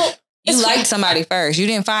 So you liked somebody first. You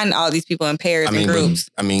didn't find all these people in pairs and groups.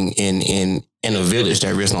 In a village,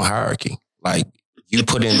 there is no hierarchy. Like, you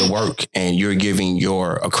put in the work and you're giving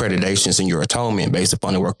your accreditations and your atonement based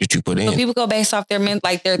upon the work that you put in. So people go based off their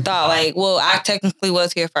thought. Like, well, I technically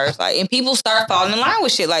was here first. Like, and people start falling in line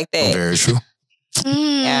with shit like that. Very true.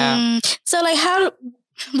 Yeah. So, like,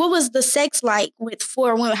 what was the sex like with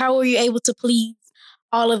 4 women? How were you able to please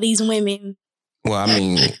all of these women? Well, I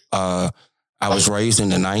mean, I was raised in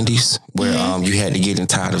the 90s where you had to get in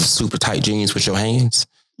tight of super tight jeans with your hands.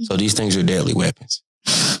 So these things are deadly weapons.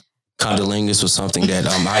 Condolingus was something that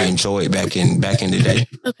I enjoyed back in the day.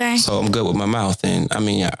 Okay. So I'm good with my mouth. And I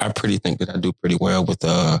mean, I pretty think that I do pretty well with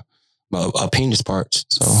my penis parts.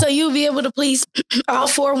 So you'll be able to please all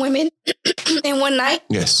 4 women in one night?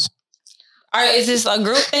 Yes. Is this a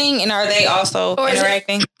group thing, and are they also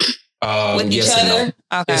interacting with each other?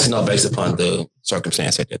 Okay. It's not based upon the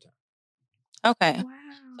circumstance at that time. Okay. Wow.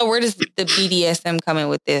 So where does the BDSM come in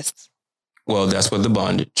with this? Well, that's with the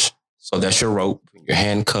bondage. So that's your rope, your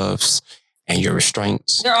handcuffs, and your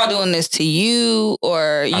restraints. They're all doing this to you,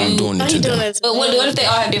 or you? I'm doing it to them. But what if they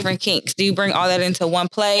all have different kinks? Do you bring all that into one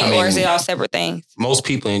play, or is it all separate things? Most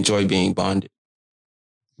people enjoy being bonded.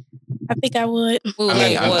 I think I would.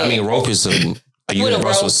 I mean, rope is a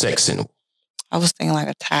universal sex symbol. I was thinking like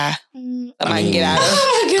a tie. I might get out of.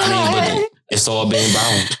 Oh my God. But it's all being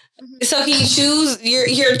bound. So can you choose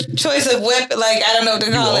your choice of weapon? Like, I don't know what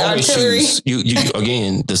to call it. Artillery. You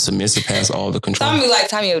again, the submissive has all the control. Some me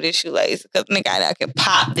tie me up this shoelace because I can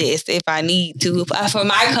pop this if I need to for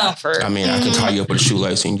my comfort. I mean, I can tie you up with a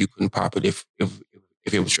shoelace and you couldn't pop it if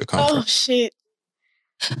it was your comfort. Oh shit.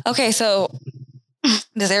 Okay, so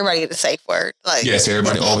does everybody get a safe word? Like, yes,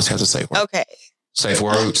 everybody always has a safe word. Okay. Safe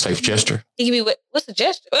word, safe gesture. It can be what's the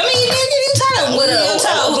gesture? I mean, you try to wiggle your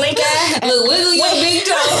toe, blink eye. Look, wiggle your big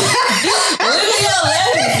toe. Wiggle your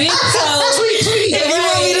left big toe. Tweet. If you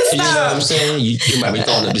want me to stop. You know what I'm saying? You might be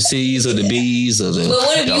throwing up the C's or the B's or the. But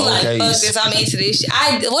what if you like, fuck this, I'm into this shit.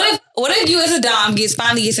 What if you as a dom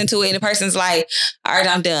finally gets into it and the person's like, all right,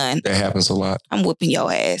 I'm done. That happens a lot. I'm whooping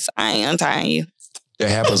your ass. I ain't untying you. That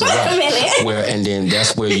happens a lot. And then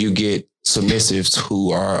that's where you get submissives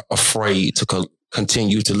who are afraid to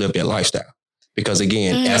continue to live their lifestyle. Because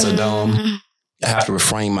again, as a dom, I have to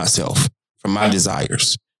refrain myself from my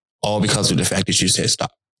desires, all because of the fact that you said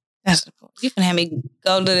stop. That's the point. You can have me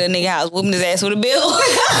go to the nigga house, whooping his ass with a bill.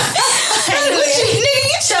 Nigga,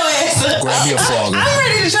 get your ass up. Grab your flogger. I'm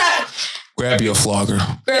ready to try. Grab your flogger.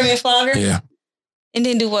 Grab me a flogger? Yeah. And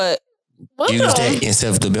then do what? Use that instead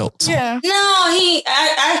of the belt. Yeah. No,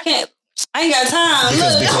 I can't. I ain't got time. Look,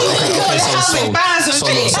 I'm gonna go to the house and find some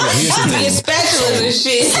shit. I'm gonna get spatulas and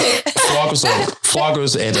shit.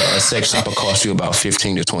 Floggers at a sex shop will cost you about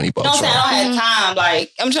 $15 to $20. Don't say I don't have time.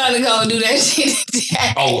 Like, I'm trying to go and do that shit today.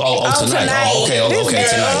 Tonight. Oh, okay, tonight.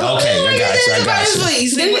 Okay, I got you.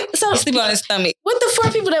 Please. So sleep on his stomach. With the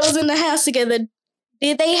 4 people that was in the house together,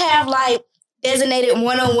 did they have like designated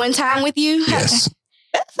one-on-one time with you? Yes.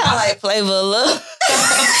 That sounds like Flavor of Love. I'm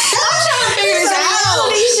trying to figure this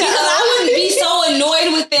out. Because I wouldn't be so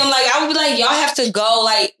annoyed with them. Like, I would be like, y'all have to go.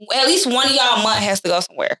 Like, at least one of y'all a month has to go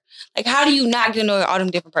somewhere. Like, how do you not get annoyed with all them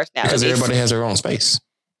different personalities? Because everybody has their own space.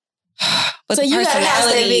 But so the you gotta have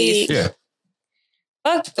that big. Yeah.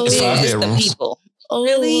 Fuck It's 5 the bedrooms. people.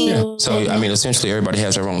 Really? Yeah. So, I mean, essentially, everybody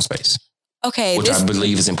has their own space. Okay. Which I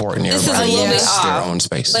believe is important. This is a Everybody little bit has their off. own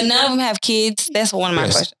space. But none of them have kids. That's one of my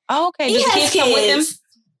questions. Oh, okay. He Do the has kids come with them?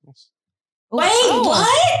 Wait,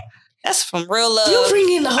 what? That's from real love. You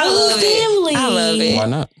bringing the whole family. I love it. Why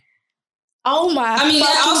not? Oh my! I mean,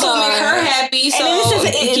 that also God. make her happy, so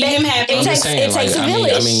keep him happy. It takes a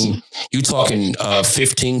village. I mean, you talking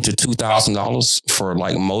 $1,500 to $2,000 for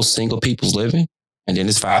like most single people's living, and then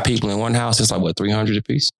it's 5 people in one house. It's like what, $300 a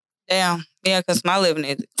piece? Damn, yeah, because my living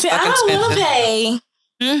is See, I don't want to pay.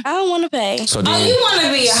 I don't want to pay. So then, you want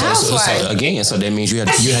to be a housewife again? So that means you have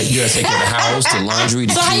to take care of the house, the laundry,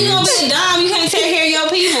 the So kids. how you gonna be a dom? You can't take care of your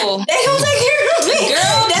people. They gonna take care of me,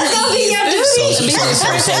 Girl. That's gonna be your duty.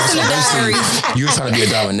 You're trying to be a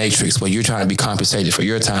dominatrix, but you're trying to be compensated for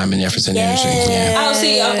your time and efforts and energy. Yeah. Oh,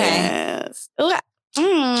 see, okay.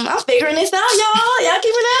 I'm figuring this out, y'all. Y'all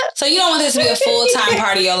keeping up? So you don't want this to be a full-time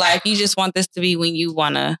part of your life. You just want this to be when you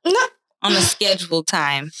wanna on a scheduled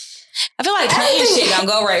time. I feel like playing shit don't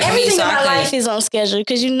go right for me. Everything So in my life is on schedule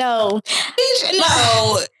because you know.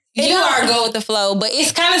 No. You are go with the flow, but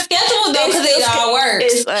it's kind of scheduled though because it all works.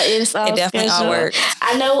 It's all it definitely scheduled. all works.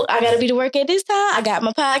 I know I got to be to work at this time. I got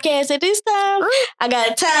my podcast at this time. I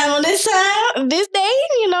got time on this time, this day.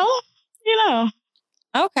 You know.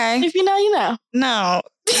 Okay. If you know, you know. No,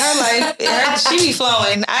 her life, she be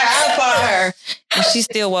flowing. I applaud her, and she's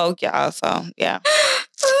still woke, y'all. So yeah,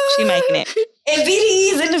 she making it. And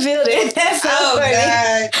BDE's in the building. That's so funny.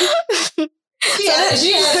 God. She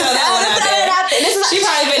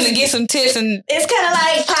probably been to get some tips and it's kind of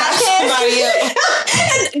like podcast.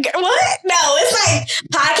 What? No, it's like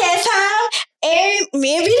podcast time and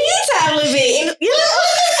me and BDE time a little bit. And, you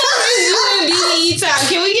know, BDE time.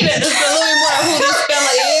 Can we get a little bit more of who this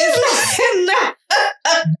fella is? No.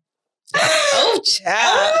 Oh,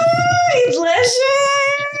 child. He's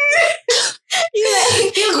blushing. You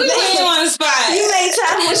on the spot. You made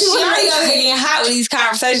time for what you She want. already gonna get hot with these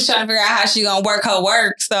conversations, trying to figure out how she gonna work her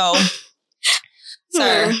work. So,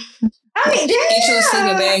 sir, I mean, get you a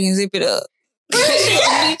sleeping bag and zip it up. She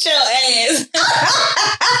gonna beat your ass.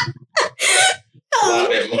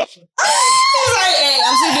 It's like, hey,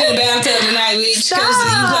 I'm sleeping in the bathtub tonight, bitch, because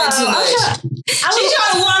you play too much. She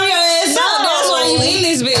trying to warm your ass up. That's why you in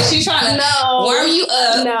this bitch. She trying to warm you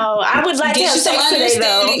up. No, I would like to have sex today,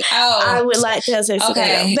 though. I would like to have sex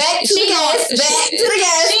today. Back to the gas. Back to the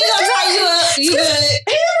gas. She gonna tie you up. You good?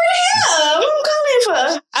 Yeah, what I'm calling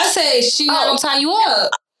for? I said she not gonna tie you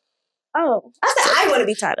up. Oh, I said I want to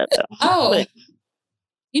be tied up though. Oh.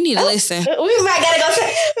 You need to listen. We might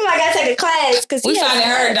gotta take a class because we finding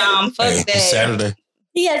her, Dom. Fuck that. Saturday.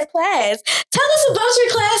 He has class. Tell us about your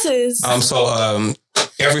classes. So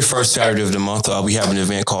every first Saturday of the month, we have an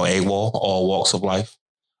event called AWOL, All Walks of Life.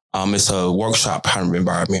 It's a workshop kind of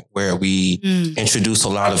environment where we introduce a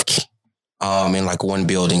lot of in like one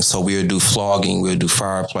building. So we'll do flogging, we'll do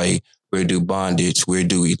fire play, we'll do bondage, we'll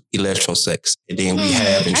do electrosex, and then we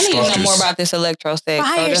have instructors. I need to know more about this electrosex.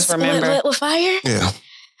 Fire, so just remember with fire. Yeah.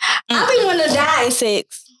 I've been wanting to die in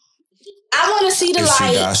sex. I want to see the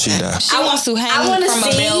light. She dies. She wants to hang from a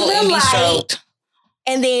belt and be stroked.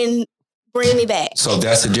 And then bring me back. So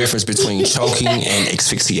that's the difference between choking and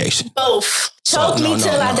asphyxiation. Both. Choke me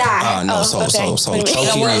till I die.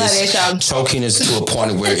 Choking is to a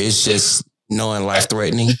point where it's just non-life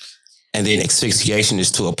threatening. And then asphyxiation is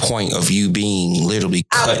to a point of you being literally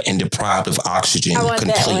cut and deprived of oxygen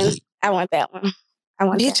completely. I want that one.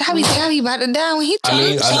 Bitch, I be about to die when he I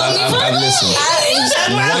listen.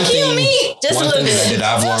 One thing that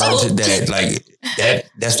I've learned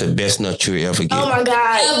that's the best nut you ever get. Oh my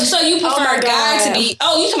God. So you prefer a guy to be, you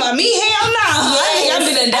talking about me? Hell no. I've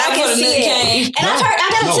been a die for the nut game. And I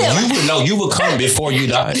got a tip. You would come before you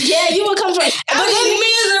die. Yeah, you would come from. But it's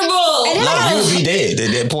miserable. You would be dead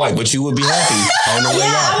at that point, but you would be happy on the way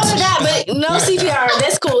out. I would die, but no CPR.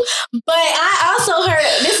 That's cool. But I also heard,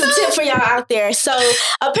 this is a tip for y'all out there. So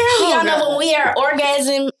apparently y'all know when we are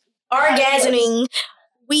orgasming,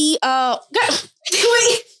 we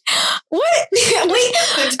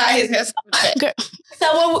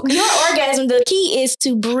So when your orgasm, the key is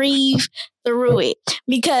to breathe through it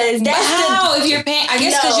because that's if you're I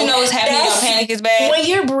guess because you know what's happening, your panic is bad. When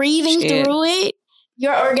you're breathing through it,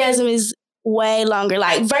 your orgasm is way longer.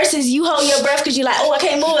 Like versus you hold your breath because you're like, I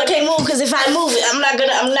can't move because if I move it, I'm not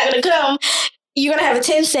gonna come. You're gonna have a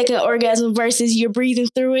 10-second orgasm versus you're breathing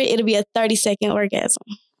through it. It'll be a 30-second orgasm.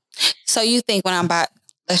 So you think when I'm about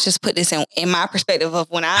let's just put this in my perspective of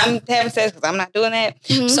when I'm having sex, because I'm not doing that.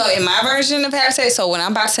 Mm-hmm. So in my version of having sex, so when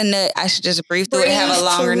I'm about to nut, I should just breathe through it and have a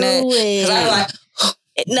longer nut. Because I'm like,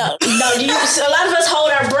 no. So a lot of us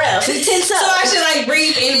hold our breath. We tense up. So I should like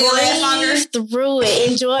breathe in and last longer. Through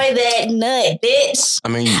it. Enjoy that nut, bitch. I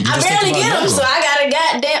mean, I barely get them, so I got a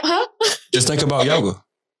goddamn, Just think about yoga.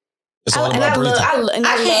 It's all about breathing.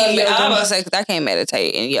 I can't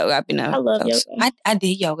meditate in yoga. I love yoga. I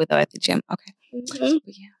did yoga though at the gym. Okay. Mm-hmm.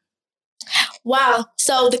 Yeah. Wow.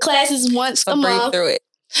 So the classes once a month. Breathe through it.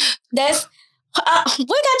 That's what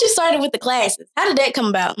got you started with the classes? How did that come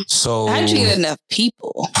about? So how did you get enough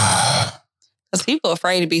people? Because people are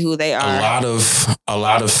afraid to be who they are. A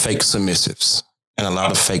lot of fake submissives and a lot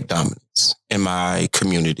of fake dominance in my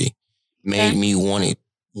community made me want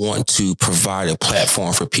to provide a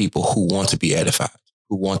platform for people who want to be edified,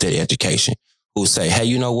 who want that education, who say, hey,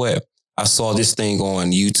 you know what? I saw this thing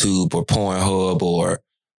on YouTube or Pornhub or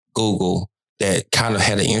Google that kind of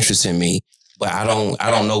had an interest in me, but I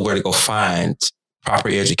don't know where to go find proper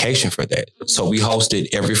education for that. So we host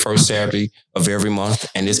it every first Saturday of every month.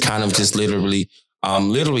 And it's kind of just literally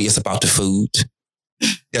it's about the food.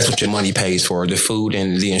 That's what your money pays for, the food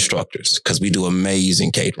and the instructors, because we do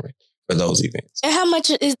amazing catering for those events. And how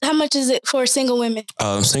much is it for single women?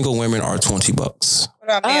 Single women are $20. What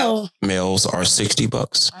about males? Males are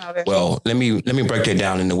 $60. Oh, well, let me break that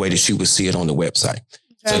down in the way that you would see it on the website.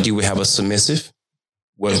 Okay. So you would have a submissive,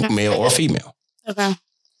 male or female. Okay.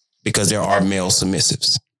 Because there are male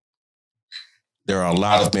submissives. There are a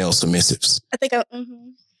lot of male submissives. I think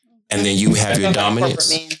And then you have your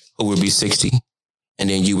dominants, who would be 60. And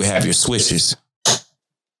then you would have your switches,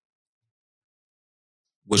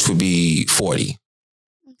 which would be 40.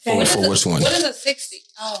 Okay. For which one? What is a 60?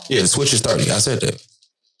 Oh. Yeah, the switch is 30. I said that.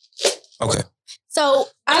 Okay. So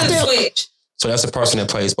after switch. So that's a person that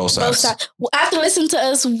plays both sides. Well, after listening to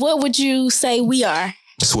us, what would you say we are?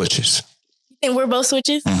 Switches. You think we're both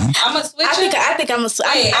switches? Mm-hmm. I'm a switcher? I think I'm a switch.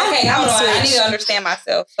 Okay, I'm a switch. I need to understand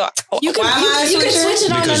myself. So you can switch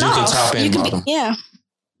it on and off. You can top and bottom. Yeah.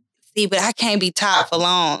 See, but I can't be top for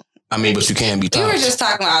long. I mean, but you can be top. We were just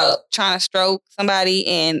talking about trying to stroke somebody,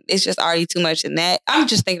 and it's just already too much in that. I'm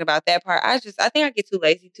just thinking about that part. I think I get too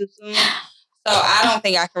lazy too soon. So I don't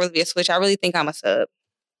think I can really be a switch. I really think I'm a sub.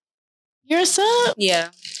 You're a sub?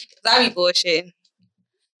 Yeah. Because I be bullshitting.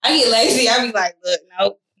 I get lazy. I be like, look,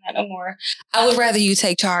 nope, not no more. I would rather you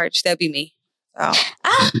take charge. That'd be me. So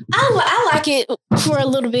I like it for a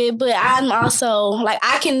little bit, but I'm also like,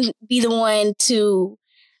 I can be the one to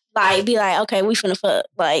like be like, okay, we finna fuck.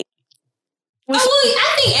 Like, I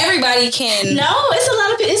think everybody can. No, it's a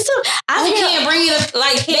lot of people. I can't bring it up.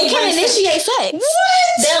 Like, they can initiate sex.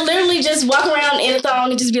 What? They'll literally just walk around in a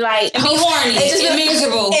thong and just be like, and be horny, and just be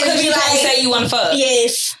miserable because you can't say you want to fuck.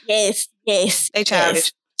 Yes. They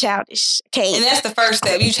childish. Childish. Okay, and that's the first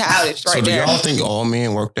step. You childish, right there. So do y'all think all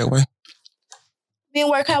men work that way? Men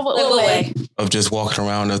work how? What way? Of just walking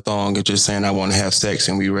around in a thong and just saying, I want to have sex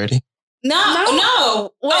and we ready?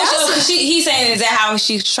 No. Well, he's saying, is that how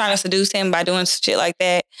she's trying to seduce him by doing shit like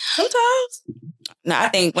that? Sometimes. No, I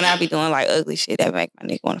think when I be doing like ugly shit, that make my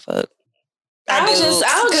nigga want to fuck. I'll just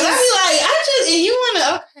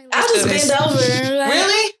bend over. Like,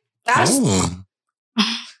 really?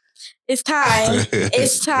 It's time.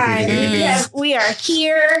 It's time. We are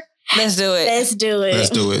here. Let's do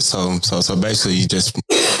it. So basically you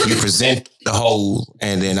present the whole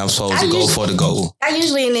and then I'm supposed to go for the goal. I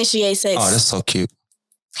usually initiate sex. Oh, that's so cute.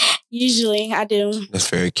 Usually I do. That's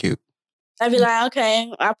very cute. I'd be like, okay,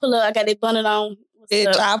 I pull up, I got it bunted on.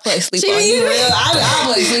 Bitch, I'll play sleep on you.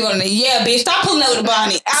 I'll play sleep on it. Yeah, bitch, stop pulling up with a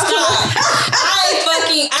bonnet.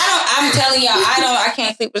 I'm telling y'all, I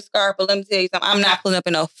can't sleep with a scarf, but let me tell you something. I'm not pulling up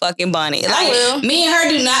in no fucking bonnet. Like, me and her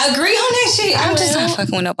do not agree on that shit. I'm just not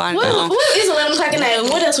fucking with no bonnet. What is 11 o'clock at night?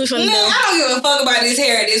 What else we finna do? I don't give a fuck about this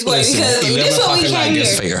hair at this point because this is what we came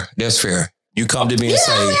here. That's fair. You come to me and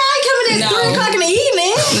say, I ain't coming at 3 o'clock in the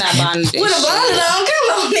evening. Not bonded. With a bonnet on. Come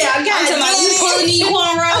on now. I'm talking about you pulling these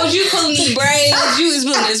cornrows, you pulling these braids, you is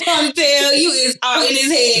pulling this ponytail, you is all in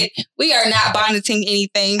his head. We are not bonneting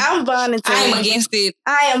anything. I'm bonneting. I am against it.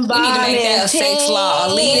 I am bonneting. We need to make that a sex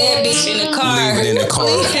law. Leave that bitch in the car. Leave it in the car.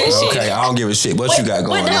 Okay, I don't give a shit. What you got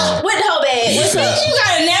going on? What the whole bag? You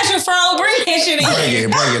got a natural fro. Bring that shit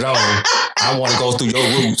in. Bring it on. I want to go through your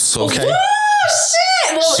roots, okay?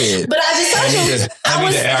 Shit. But I just told you. I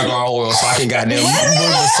need the alcohol oil so I can goddamn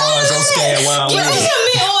massage your scalp while I'm living.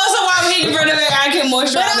 I can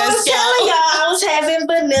moisturize that scalp. But I was telling y'all I was having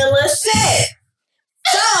vanilla sex.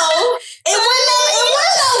 So it wasn't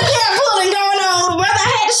no hair pulling going on whether I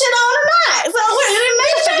had the shit on or not. So it didn't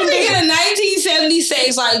make a fucking difference. In a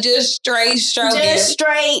sex, like just straight stroking. Just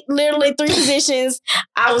straight, literally 3 positions.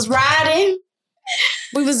 I was riding.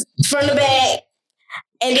 We was from the back.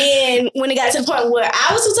 And then when it got to the point where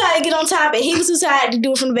I was too tired to get on top and he was too tired to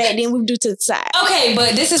do it from the back, then we would do it to the side. Okay,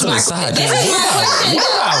 but this is my question.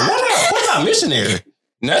 What about missionary?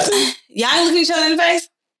 Nothing? Y'all ain't looking at each other in the face?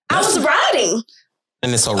 I was riding.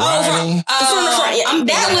 And it's a riding? From the front. Yeah.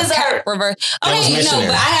 That was her. Reverse. Okay, no,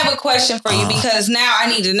 but I have a question for you because now I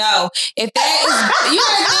need to know if that is... You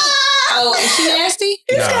gotta think, oh, is she nasty?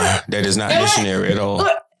 Nah, that is not missionary at all.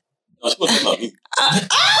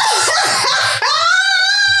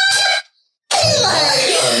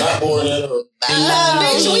 Not bored at all.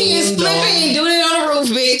 Bitch, we is flipping and doing it on the roof,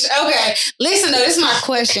 bitch. Okay. Listen, though, this is my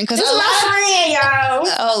question. This is my friend, y'all.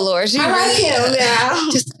 Oh, Lord. I like him now.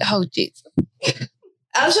 Just, oh, jeez.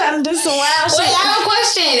 I'm trying to do some wild shit. Wait, I have a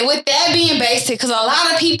question. With that being basic, because a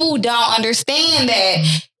lot of people don't understand that.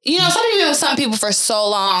 You know, some people for so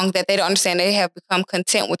long that they don't understand they have become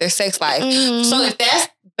content with their sex life. Mm-hmm. So if that's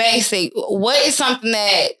basic, what is something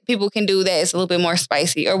that people can do that is a little bit more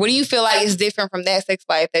spicy? Or what do you feel like is different from that sex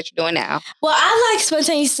life that you're doing now? Well, I like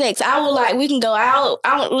spontaneous sex. I would like, we can go out.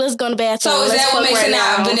 Let's go to the bathroom. So is that what makes it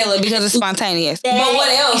not vanilla because it's spontaneous? But what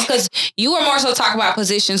else? Because you were more so talking about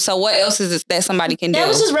positions. So what else is it that somebody can do? That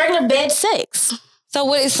was just regular bed sex. So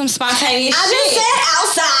what is some spontaneous shit? I just said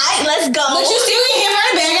outside. Let's go. But you still get him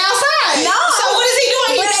her bag outside. No. So what is he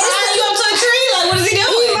doing? He's tying you up to a tree? Like, what is he doing?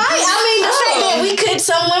 You're right. I mean, the fact that we could,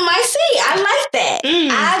 someone might see. I like that.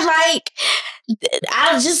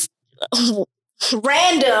 I just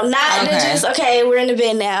random, not just, okay, we're in the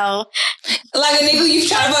bed now. Like a nigga, you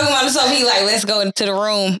try to fuck him on the sofa, he like, let's go into the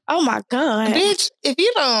room. Oh my God. Bitch, if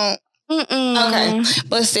you don't. Okay.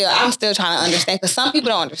 But still, I'm still trying to understand because some people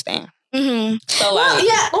don't understand. Mm-hmm. So like,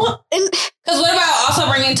 because what about also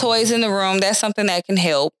bringing toys in the room? That's something that can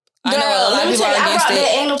help. Girl, I know a lot of people are against it. I brought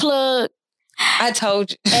that anal plug. I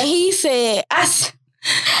told you, and he said,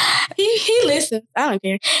 he listened. I don't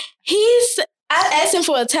care. I asked him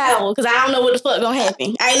for a towel because I don't know what the fuck gonna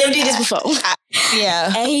happen. I ain't never did this before.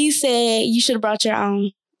 Yeah, and he said you should have brought your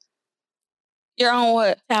own. Your own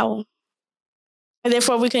what? Towel. And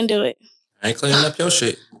therefore we couldn't do it. I ain't cleaning up your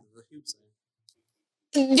shit.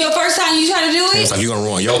 Your first time you try to do it? It's like you're going to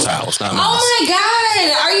ruin your towels, not mine. Oh my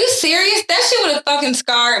God. Are you serious? That shit would have fucking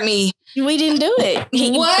scarred me. We didn't do it.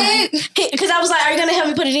 What? Because I was like, are you going to help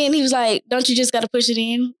me put it in? He was like, don't you just got to push it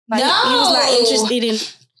in? Like, no. He was not interested in...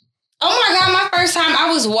 Oh my God, my first time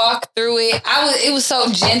I was walked through it. It was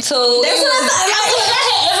so gentle. That's what I thought. I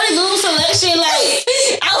had every little selection. Like,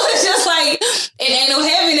 I was just like, it ain't no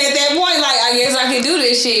heaven at that point. Like, I guess I can do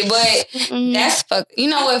this shit. But that's fuck. You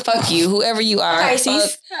know what? Fuck you. Whoever you are.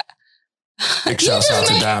 Pisces. Big shouts out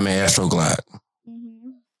to Diamond Astroglide.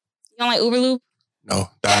 You don't like Uber Loop? No,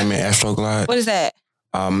 Diamond Astroglide. What is that?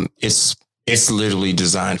 It's literally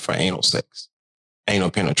designed for anal sex. Anal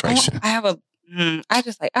penetration. I have a... I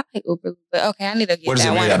like Uber, but okay, I need to get that one. What is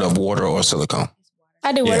it made out of, water or silicone?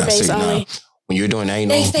 I do water-based only. When you're doing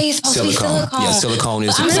anal, they say it's supposed to be silicone. Yeah, silicone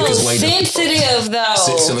is the quickest way to... I'm so sensitive, though.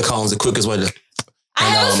 Silicone is the quickest way to... I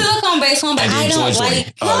have a silicone-based one, but I don't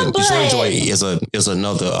like... Joy is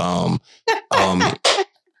another...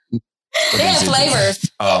 they have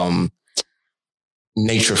flavors.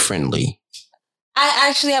 Nature-friendly. I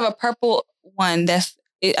actually have a purple one I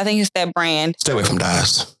think it's that brand. Stay away from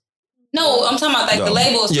dyes. No, I'm talking about like the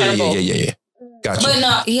label is purple. Yeah. Gotcha. But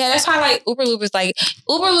no, that's why like Uber Loop is like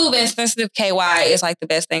Uber Loop and Sensitive KY is like the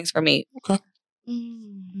best things for me. Okay.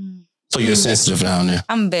 So you're sensitive down there.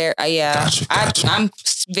 I'm very Gotcha. I'm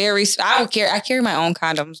very. I carry my own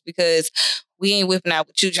condoms because we ain't whipping out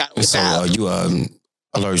what you trying to whip out. So you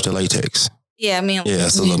allergic to latex? Yeah, I mean. Yeah,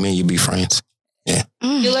 so look, me and you be friends. Yeah.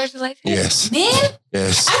 You allergic to latex? Yes. Men?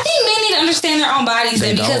 Yes. I think men need to understand their own bodies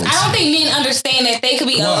then because I don't think men understand that they could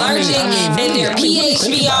be allergic, that their pH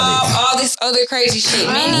be off, all this other crazy shit.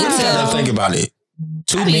 Men need to think about it.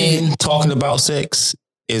 Two men talking about sex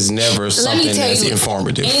is never something that's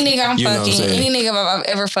informative. Any nigga I'm fucking, any nigga I've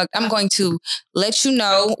ever fucked, I'm going to let you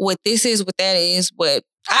know what this is, what that is, what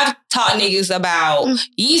I've taught niggas about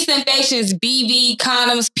yeast infections, BV,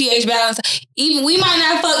 condoms, pH balance. Even we might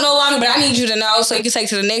not fuck no longer, but I need you to know so you can take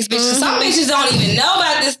to the next bitch. Some bitches don't even know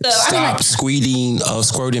about this stuff. Stop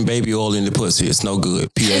squirting baby oil in the pussy. It's no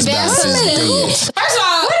good. pH balance is dead. First of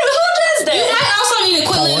all, who does that? You might also need to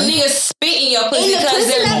quit letting niggas spit in your pussy because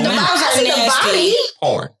their mouths are nasty.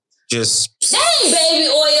 Porn. Just that ain't baby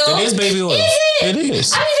oil. It is baby oil. Is it? It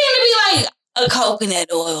is. I need it to be like a coconut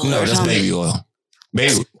oil. No, that's baby oil.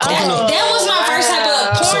 Baby, that was my first type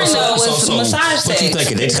of porn though was massage sex. What you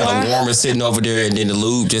thinking? They just got a warmer sitting over there, and then the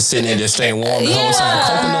lube just sitting there, just staying warm the whole time.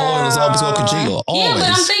 Coconut oil is always going to congeal. Always. Yeah, but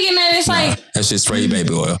I'm thinking that it's like that's just straight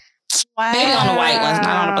baby oil. Wow. Maybe on the white ones,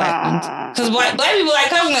 not on the black ones. Because black people like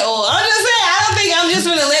coconut oil. I'm just saying, I don't think I'm just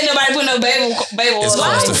gonna let nobody put no baby oil.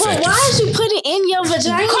 Why is you putting it in your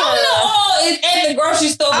vagina? Coconut oil is at the grocery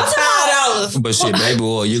store for $5. But shit, baby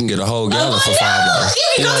oil, you can get a whole gallon for $5. You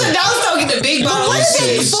can go to the dollar store and get the big bottle. What is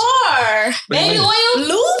it for? Baby oil?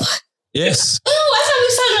 Lube? Yes. Ooh, I thought we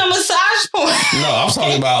were talking about massage porn. No, I'm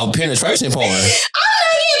talking about penetration porn. I'm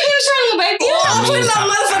not getting penetrated with baby oil. I'm putting no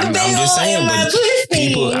motherfucking baby oil in my pussy.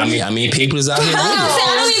 People, I mean, people is out here. I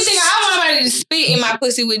don't even think I want nobody to spit in my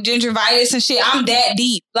pussy with gingivitis and shit. I'm that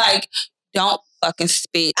deep. Like, don't fucking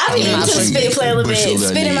spit. I be into the spit play a little bit.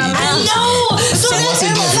 Spit in my mouth. I know. So what's the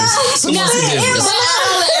difference?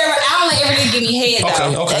 I don't let everything give me head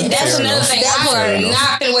though. Okay. That's another thing. I'm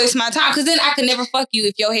not gonna waste my time because then I could never fuck you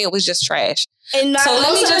if your head was just trash. And so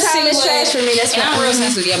let me just see it's trash for me. That's and I'm real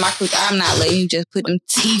sensitive. Yeah, I'm not letting you just put them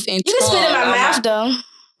teeth in. You can spit in my mouth though.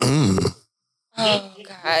 Oh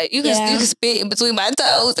God, you can spit in between my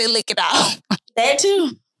toes and lick it off. That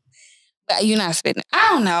too. But you're not spitting. I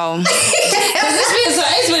don't know.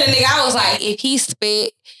 It's been a nigga. I was like, if he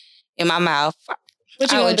spit in my mouth,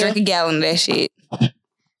 I would drink a gallon of that shit.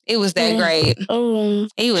 It was that great. Oh,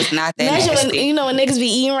 he was not that. Imagine when, when niggas be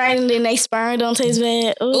eating right and then they sperm don't taste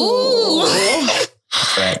bad. Ooh.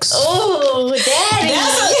 Facts. Ooh, daddy.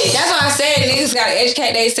 That's why I said niggas gotta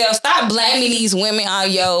educate themselves. Stop blaming these women on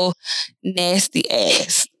your nasty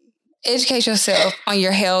ass. Educate yourself on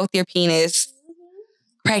your health, your penis.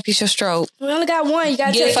 Practice your stroke. We only got one. You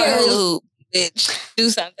gotta get take care of Hulu, bitch. Do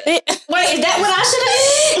something. Wait, is that what I should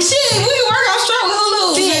have? Shit, we can work on stroke with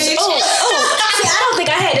Hulu. Bitch. See, I don't think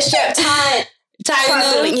I had the strap tied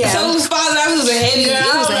properly. Yeah. So it was falling out. It was a heavy. Girl,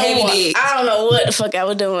 it was a heavy dick. I don't know what the fuck I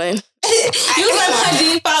was doing. You was like my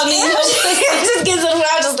dick fall me. Just get to the point.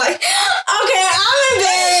 I was just like, okay, I'm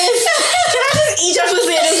embarrassed. Can I just eat your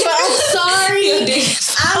pussy at this point? I'm sorry.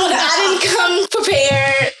 I didn't come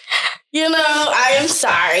prepared. You know, I am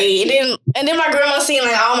sorry. And then my grandma seen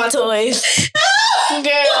like all my toys.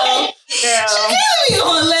 Girl. She can't be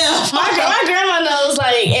on left. My grandma knows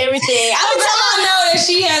like everything. My grandma know that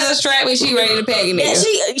she has a strap when she ready to peg a nigga.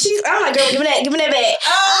 Yeah, I'm like, girl, give me that back.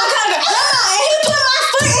 And he put my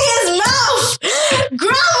foot in his mouth.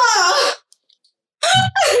 Grandma.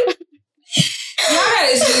 Y'all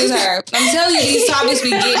gotta excuse her. I'm telling you, these topics be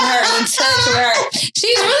getting her in touch with her.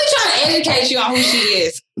 She's really trying to educate you on who she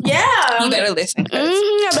is. Yeah. You better listen. Grandma.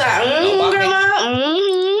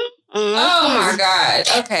 Oh my God.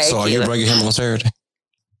 Okay. So are you bringing him on Saturday?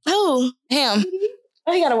 Who? Him.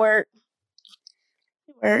 Oh, he gotta work.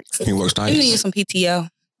 He works. He works nights. You need some PTO.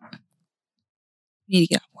 You need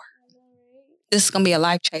to get off work. This is gonna be a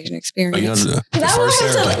life-changing experience. The first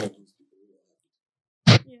Saturday.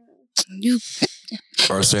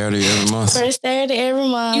 First Saturday every month. First Saturday every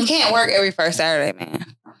month. You can't work every first Saturday,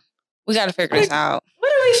 man. We got to figure this out.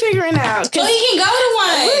 What are we figuring out? So he can go to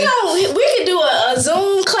one. We could do a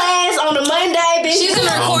Zoom class on the Monday, bitch. She's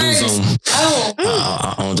gonna record. I don't do Zoom. Oh.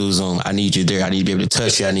 I don't do Zoom. I need you there. I need to be able to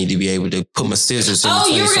touch you. I need to be able to put my scissors in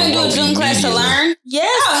between. You were gonna do a Zoom class to learn?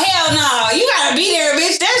 Yes. Oh hell no! You gotta be there,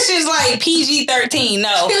 bitch. That's just like PG-13.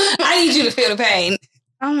 No, I need you to feel the pain.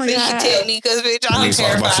 Oh my God. You can tell me because bitch, I'm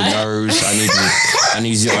terrified. About your nerves. I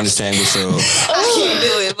need you to understand what your I can't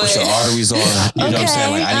do it, but what your arteries are. You know what I'm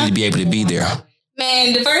saying? Like I need to be able to be there.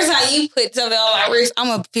 Man, the first time you put something on my wrist, I'm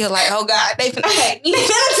gonna feel like, oh God, they finna take me. They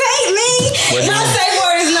finna take me. My safe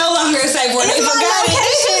word is no longer a safe word. They forgot it.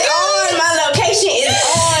 My location is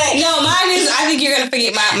on. No, mine is. I think you're gonna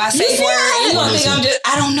forget my safe word. You gonna think I'm just.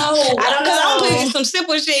 I don't know. Because I'm putting some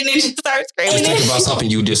simple shit and then just start screaming. Just think about something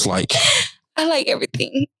you dislike. I like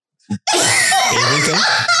everything. Everything?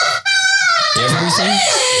 Everything?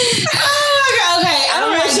 Oh my God, okay. I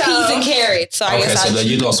don't like peas and carrots. So I guess so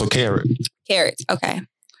you also carrot. Carrots, okay.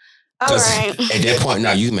 All right. At that point,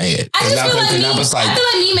 now you mad. I feel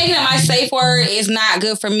like me making it my safe word is not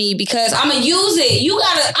good for me because I'm going to use it.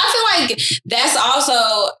 I feel like that's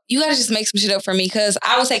also, you got to just make some shit up for me because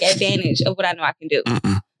I will take advantage of what I know I can do.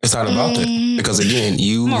 It's not about that. Because again,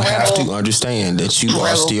 you have to understand that you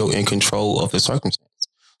are still in control of the circumstance.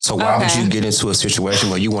 So why would you get into a situation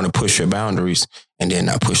where you want to push your boundaries and then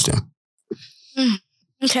not push them?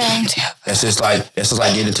 Okay. That's just like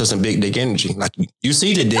getting into some big dick energy. Like you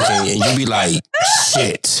see the dick and you be like,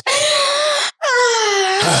 shit.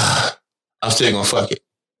 I'm still gonna fuck it.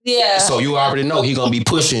 Yeah. So you already know he gonna be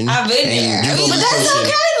pushing. I've been there. But that's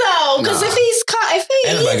okay though, because if he's caught,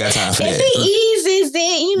 ain't nobody got time for that. If he eases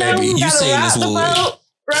it, baby, you seen this wood.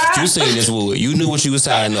 Right? You seen this wood. You knew what you was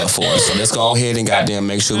signing up for. So let's go ahead and goddamn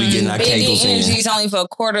make sure we getting our kegels in. Big Dick Energy is only for a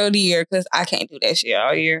quarter of the year because I can't do that shit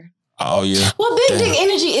all year. Oh, yeah. Well, Big Dick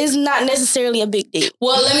Energy is not necessarily a big dick.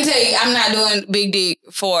 Well, let me tell you, I'm not doing big dick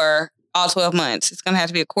for all 12 months. It's going to have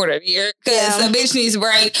to be a quarter of a year because a bitch needs a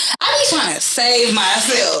break. I be trying to save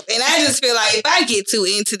myself. And I just feel like if I get too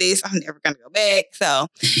into this, I'm never going to go back. So,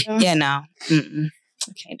 yeah, no.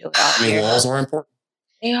 I can't do it all I mean, walls are important.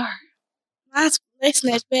 They are. They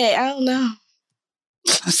snatch back. I don't know.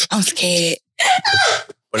 I'm scared.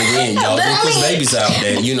 But again, y'all get those babies out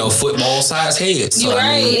there, football size heads. So, You're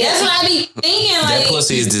right. That's what I be thinking. That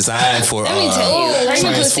pussy is designed for let me tell you,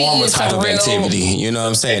 Transformer type of activity. You know what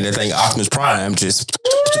I'm saying? That thing Optimus Prime just.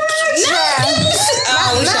 I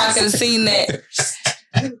wish I could have seen that.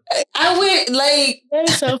 I went like. That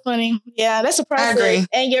is so funny. Yeah, that's a process. I agree.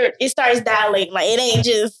 And it starts dilating. Like, it ain't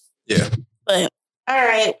just. Yeah. But, all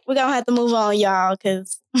right. We're going to have to move on, y'all,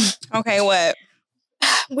 because. Okay, what?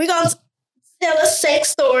 We're going to tell a sex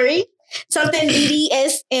story, something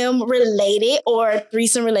BDSM related or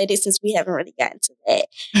threesome related, since we haven't really gotten to that.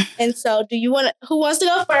 And so, who wants to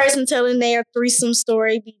go first and telling their threesome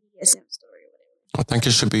story, BDSM story, whatever? I think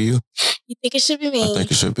it should be you. You think it should be me? I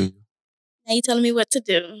think it should be you. Now you telling me what to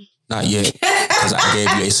do? Not yet, because I gave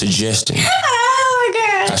you a suggestion. Oh my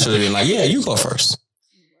God! I should have been like, yeah, you go first.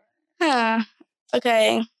 Huh?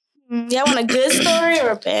 Okay. Y'all want a good story or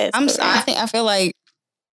a bad story? I feel like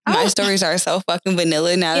my stories are so fucking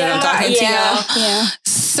vanilla now that I'm talking to y'all. Yeah.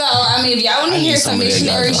 So, I mean, if y'all want to hear some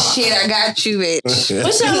missionary shit, I got you, bitch.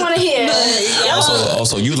 What y'all want to hear?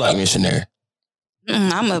 Also, you like missionary.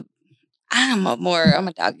 I'm a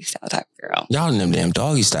doggy style type of girl. Y'all in them damn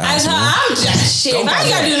doggy styles. I'm just shit. If I ain't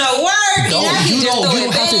gotta do no work, you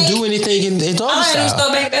don't have to do anything in doggy style. Just throw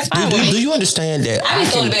back. That's fine. Do you understand that?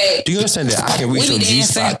 Do you understand that I can reach your G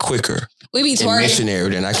spot quicker in missionary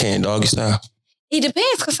than I can in doggy style? It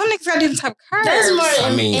depends, because some niggas got different type of curves. That's more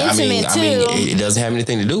intimate too. It doesn't have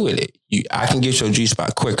anything to do with it. I can get your G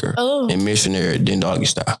spot quicker in missionary than doggy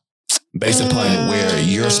style, based upon where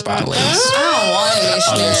your spot lays. I don't want a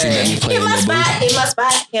missionary. Unless you let me play in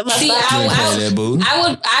that booty.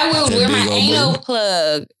 I would wear my anal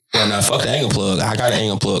plug. Well, now fuck the anal plug. I got an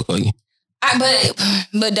anal plug for you.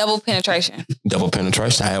 But double penetration. Double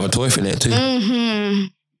penetration. I have a toy for that too.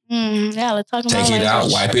 Yeah, let's talk about Take it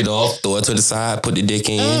out, wipe it off, throw it to the side, put the dick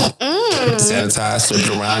in, sanitize, slip it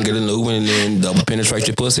around, get a new one, and then double penetrate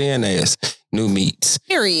your pussy and ass. New meats.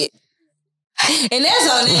 Period. And that's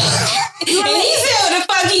on that. And he said what the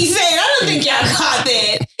fuck he said. I don't think y'all caught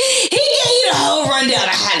that. He gave you the whole rundown of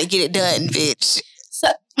how to get it done, bitch. So,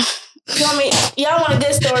 y'all want a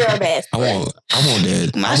good story or a bad story? I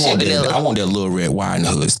want that little red riding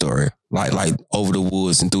hood story. Like over the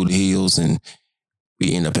woods and through the hills, and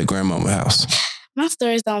we end up at grandmama's house. My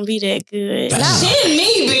stories don't be that good. Not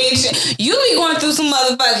me, bitch. You be going through some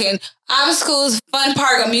motherfucking obstacles, fun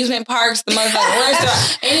park, amusement parks, the motherfucking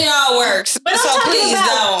restaurant, and it all works. But so I'm talking please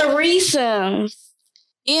about don't. threesomes.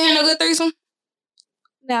 You ain't no good threesome?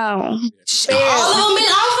 No. All of them been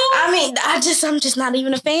awful? I mean, I'm just not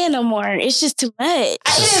even a fan no more. It's just too much. It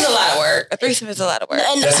is a lot of work. A threesome is a lot of work.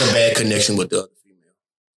 That's a bad connection with the other female.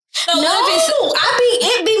 So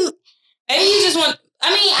maybe you just want. I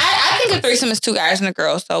mean, I think a threesome is 2 guys and a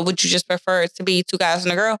girl. So would you just prefer it to be 2 guys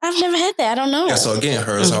and a girl? I've never had that. I don't know. Yeah. So again,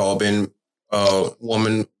 hers have all been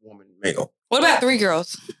woman, male. What about 3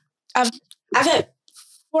 girls? I've had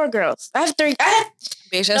 4 girls. I have 3. I had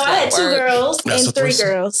 2 girls and 3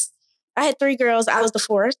 girls. I had 3 girls. I was the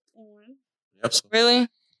 4th. Yep. Really?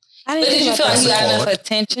 Did you feel like you got enough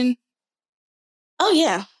attention? Oh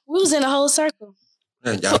yeah, we was in a whole circle.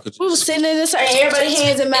 Yeah, we was sitting in this, everybody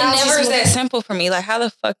hands and mouths. It never is that simple for me. Like, how the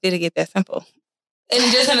fuck did it get that simple?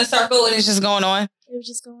 And just in a circle and it's just going on? It was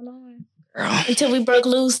just going on. Girl. Until we broke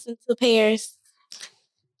loose into pairs.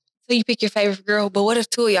 So you pick your favorite girl, but what if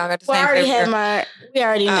 2 of y'all got the same favorite girl? We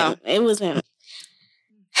already knew. It wasn't.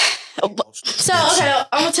 So, okay,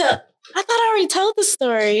 I'm going to tell. I thought I already told the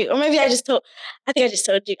story. Or maybe I think I just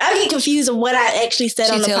told you. I get confused of what I actually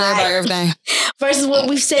said on the podcast versus what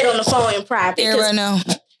we've said on the phone in private. Everybody know.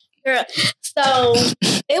 Girl, so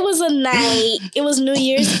it was a night. It was New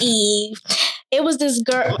Year's Eve. It was this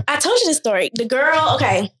girl. I told you this story. The girl,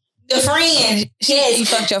 okay. The friend. Yes. You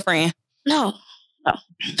fucked your friend. No.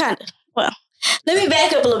 Kind of. Well, let me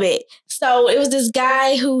back up a little bit. So it was this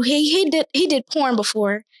guy who he did porn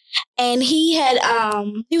before. And he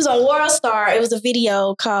was on World Star. It was a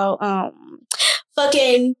video called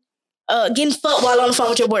getting fucked while on the phone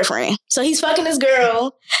with your boyfriend. So he's fucking this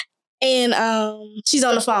girl and she's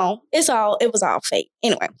on the phone. It was all fake.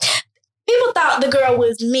 Anyway, people thought the girl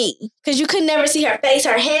was me because you could never see her face.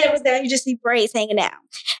 Her head was down. You just see braids hanging out.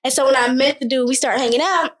 And so when I met the dude, we started hanging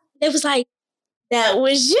out. It was like, that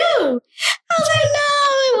was you. I was like, no,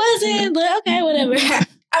 it wasn't. But okay, whatever.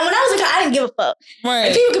 And when I was a kid, I didn't give a fuck. Right.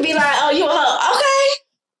 And people could be like, oh, you a hoe. Okay.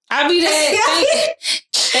 I'll be that.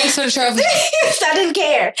 Thanks for the trophy. So I didn't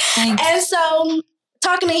care. Thanks. And so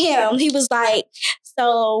talking to him, he was like,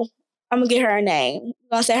 so I'm going to get her a name. I'm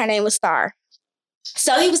going to say her name was Star.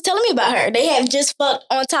 So he was telling me about her. They had just fucked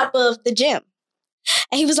on top of the gym.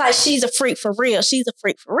 And he was like, she's a freak for real. She's a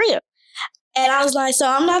freak for real. And I was like, so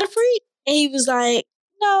I'm not a freak? And he was like,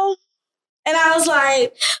 no. And I was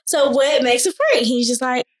like, so what makes a freak? He's just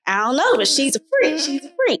like, I don't know, but she's a freak. She's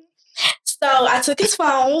a freak. So I took his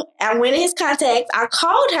phone, I went in his contacts, I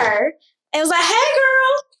called her, and was like, hey,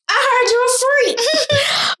 girl, I heard you a freak.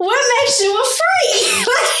 What makes you a freak?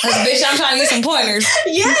 Bitch, I'm trying to get some pointers.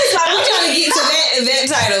 Yes. I'm trying to get to that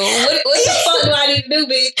title. What the fuck do I need to do,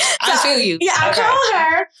 bitch? I feel you. Yeah, I called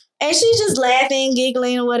her, and she's just laughing,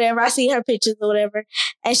 giggling, or whatever. I see her pictures or whatever.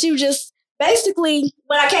 And she was just, basically,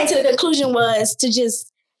 what I came to the conclusion was to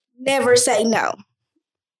just never say no.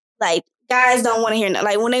 Like, guys don't want to hear no.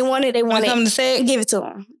 Like, when they want it, they want it. To say, give it to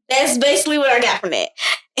them. That's basically what I got from that.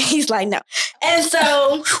 And he's like, no. And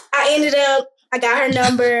so I got her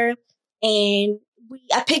number, and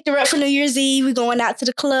I picked her up for New Year's Eve. We're going out to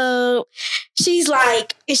the club. She's a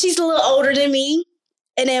little older than me.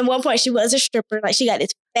 And then at one point, she was a stripper. Like, she got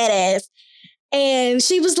this fat ass. And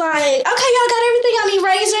she was like, okay, y'all got everything. I need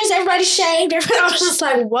razors. Everybody shaved. I was just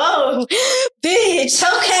like, whoa, bitch,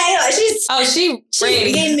 okay. Like, she's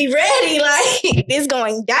ready. Getting me ready. Like, it's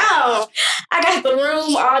going down. I got the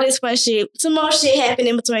room, all this fun shit. Some more shit happened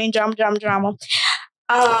in between. Drama.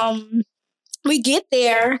 We get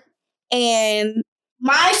there, and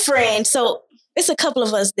my friend, so it's a couple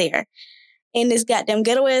of us there. In this goddamn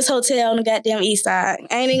ghetto-ass hotel on the goddamn east side.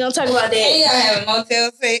 I ain't even gonna talk about that. Ain't y'all have a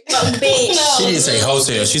motel sex? Oh, bitch. No. She didn't say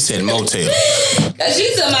hotel. She said motel. Cause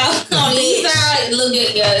she's talking about on the east side. Look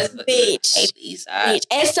at us, bitch. Hate the east side. Bitch.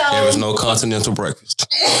 And so there was no continental breakfast.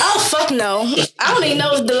 Oh fuck no! I don't even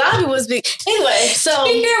know if the lobby was big. Anyway, so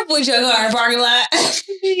be careful with your car in the parking lot,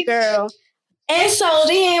 girl. And so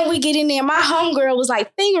then we get in there. My homegirl was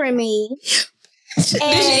like fingering me. Did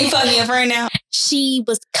she fucking your friend now? She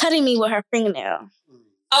was cutting me with her fingernail.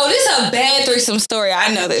 Oh, this is a bad threesome story.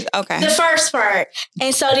 I know this. Okay. The first part.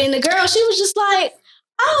 And so then the girl, she was just like,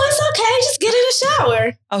 oh, it's okay. Just get in the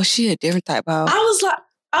shower. Oh, she a different type of. I was like,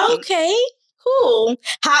 okay, cool.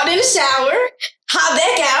 Hopped in the shower. Hopped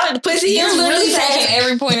back out. The pussy You're is really taking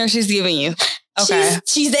every pointer she's giving you. Okay.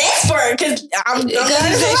 She's the expert because I'm she's a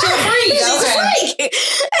freak. She's a freak.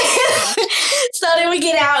 So then we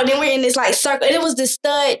get out and then we're in this like circle. And it was this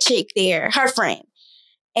stud chick there, her friend.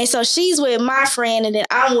 And so she's with my friend and then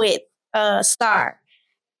I'm with Star.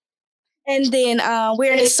 And then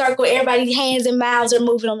we're in this circle. Everybody's hands and mouths are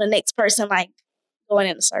moving on the next person, like going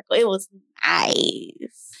in a circle. It was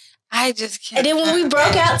nice. I just can't. And then when we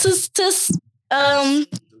broke out to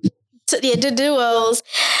the duos,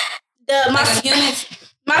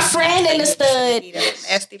 my friend and the stud.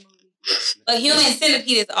 Nasty movie. A Human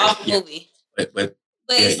Centipede is an awful movie. But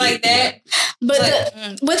it's like that. But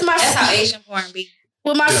with my that's how Asian porn be.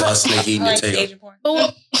 With my friend, snake eating your tail. Asian porn. Let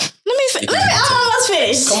me almost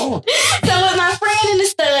finish. Come on. So with my friend and the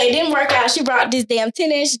stud, it didn't work out. She brought this damn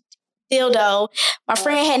 10-inch dildo. My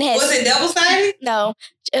friend hadn't had. Was it double-sided? No,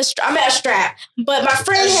 I'm at a strap. But my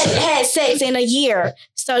friend hadn't had sex in a year,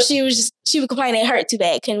 so she was complaining it hurt too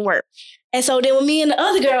bad, couldn't work. And so then with me and the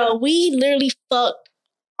other girl, we literally fucked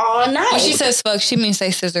all night. When she says fuck, she means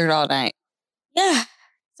they scissored all night. Yeah.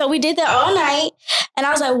 So we did that all night, and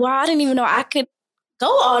I was like, wow, I didn't even know I could go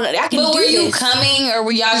all night. But were you coming, or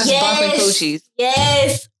were y'all just bumping coochies?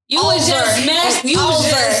 Yes. You was just messed. You was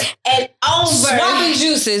just over. Swapping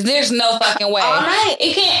juices. There's no fucking way. All night.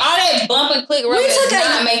 It can't. All that bump and click rubbing is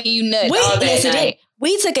not making you nuts all day night.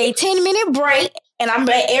 We took a 10-minute break, and I'm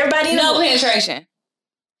bet everybody no penetration.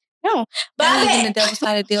 No, but I bet the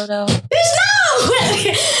double-sided dildo. Bitch,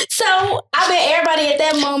 no. So I bet everybody at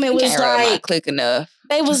that moment was like, click enough.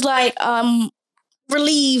 They was like,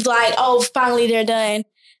 relieved, like, oh, finally they're done.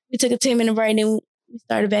 We took a 10-minute break, and then we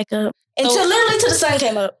started back up until the sun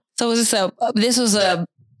came up. So this was a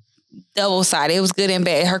double-sided. It was good and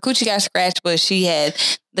bad. Her coochie got scratched, but she had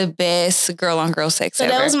the best girl-on-girl sex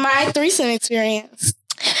ever. So that was my threesome experience.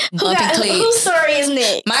 Whose story is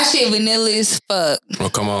next? My shit vanilla as fuck.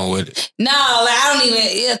 Well, come on with it. No, like I don't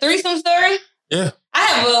even a threesome story. Yeah. I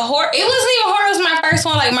have a horror. It wasn't even horror. It was my first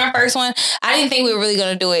one. Like my first one, I didn't think we were really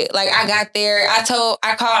gonna do it. Like I got there, I called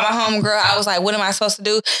my homegirl. I was like, "What am I supposed to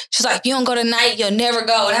do?" She's like, "You don't go tonight. You'll never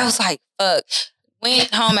go." And I was like, fuck.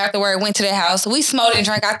 Went home after work, went to the house. We smoked and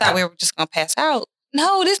drank. I thought we were just gonna pass out.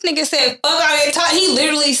 No, this nigga said, fuck all that talk. He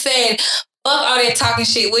literally said, fuck all that talking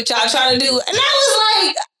shit. What y'all trying to do? And I was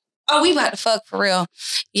like, oh, we about to fuck for real.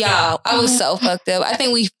 Y'all, I was so fucked up. I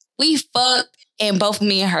think we fucked and both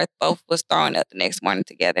me and her both was throwing up the next morning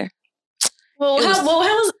together. How was you ain't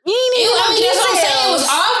I mean, that's what I'm saying. It was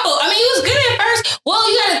awful. I mean, it was good at first. Well,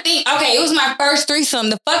 you gotta think, okay, it was my first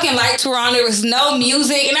threesome. The fucking lights were on. There was no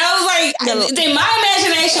music. And I was like, in my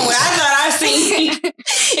imagination, what I thought I seen,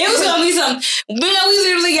 it was gonna be some, we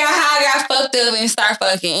literally got high, got fucked up, and start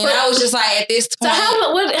fucking. And I was just like, at this point.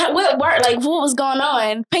 So what worked? Like, what was going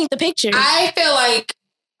on? Paint the picture. I feel like,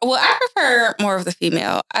 well, I prefer more of the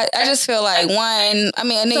female. I just feel like, one, I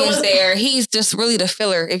mean, a nigga's there. He's just really the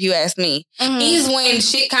filler, if you ask me. Mm-hmm. He's when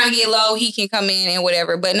shit kind of get low, he can come in and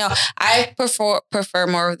whatever. But no, I prefer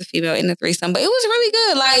more of the female in the threesome. But it was really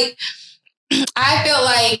good. Like, I feel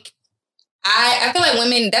like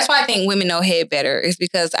women, that's why I think women know head better, is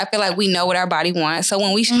because I feel like we know what our body wants. So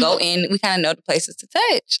when we go in, we kind of know the places to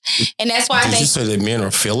touch. And that's why I think... Did you say that men are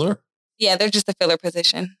filler? Yeah, they're just a filler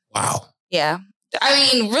position. Wow. Yeah. I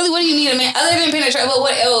mean, really, what do you need a man other than penetration? But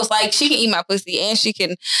what else? Like, she can eat my pussy and she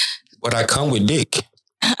can. But I come with dick.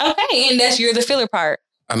 Okay, and you're the filler part.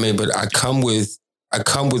 I mean, but I come with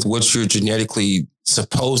what you're genetically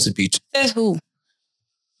supposed to be. Says who?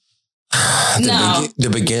 The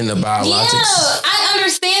beginning of biologics. Yeah, I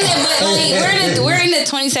understand that, but like we're in the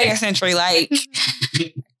 22nd century. Like, I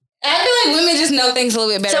feel like women just know things a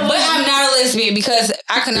little bit better. But I'm not a lesbian because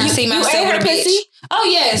I could not see myself with a bitch. Pussy? Oh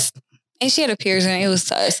yes. And she had a piercing. It was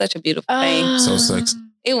such a beautiful thing. So sexy.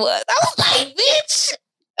 It was. I was like, bitch.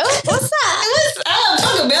 What's up?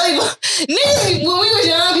 Fuck a belly button. Niggas, when we was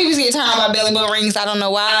young, people get turned on by belly button rings. I don't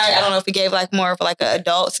know why. I don't know if it gave like more of like an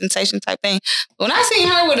adult sensation type thing. But when I seen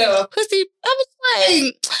her with a pussy, I was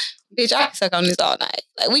like, bitch, I can suck on this all night.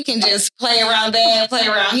 Like, we can just play around there, play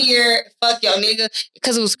around here. Fuck your nigga.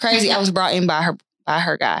 Because it was crazy. I was brought in by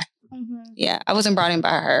her guy. Mm-hmm. Yeah, I wasn't brought in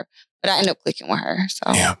by her, but I ended up clicking with her.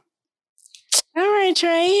 So yeah. All right,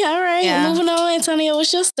 Trey. All right. Yeah. Moving on, Antonio.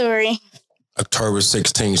 What's your story? October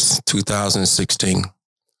 16th, 2016.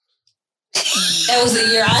 That was the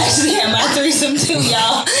year I actually had my threesome too,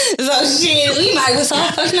 y'all. So shit, we might was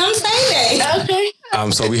all fucking on the same day.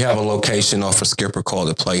 Okay. So we have a location off of Skipper called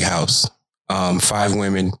the Playhouse. 5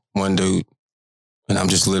 women, 1 dude. And I'm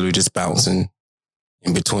just literally just bouncing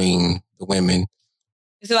in between the women.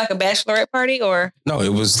 Is it like a bachelorette party or? No,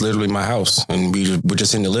 it was literally my house. And we were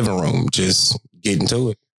just in the living room, just getting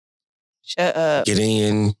to it. Shut up. Get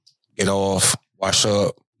in, get off, wash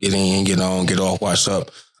up, get in, get on, get off, wash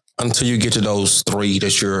up. Until you get to those 3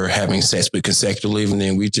 that you're having sex with consecutively. And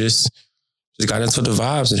then we just got into the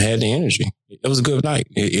vibes and had the energy. It was a good night.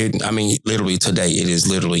 I mean, literally today, it is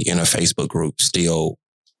literally in a Facebook group, still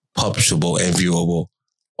publishable and viewable.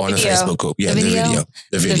 On the Facebook group. Yeah, the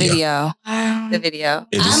video. Wow. The video.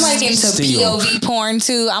 I'm like into POV porn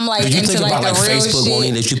too. I'm like into think like about the like real Facebook shit.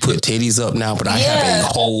 one that you put titties up now, but I have a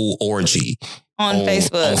whole orgy on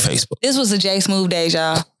Facebook. On Facebook. This was the J Smooth days,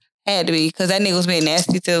 y'all. Had to be, because that nigga was being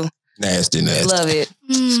nasty too. Nasty. Love it.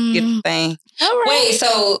 Get the thing. All right. Wait,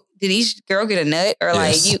 so did each girl get a nut or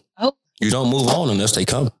like you? Oh, you don't move on unless they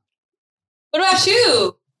come. What about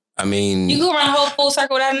you? I mean, you go around the whole full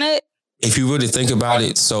circle without a nut? If you really think about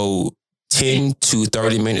it, so 10 to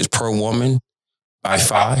 30 minutes per woman by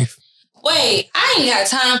 5. Wait, I ain't got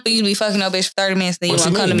time for you to be fucking no bitch for 30 minutes. Then you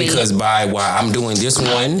want to come to me? Because while I'm doing this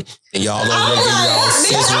one, and y'all over there,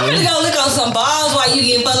 I'm gonna go look on some balls while you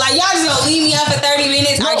get fucked. Like, y'all just gonna leave me up for 30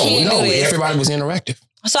 minutes? I can't do this. Everybody was interactive.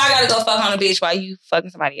 So I gotta go fuck on a bitch while you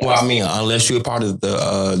fucking somebody else. Well, I mean, unless you're a part of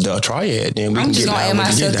the triad, then we can get down. I'm just gonna add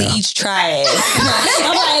myself to each triad.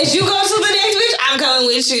 I'm like, as you go to the next bitch, I'm coming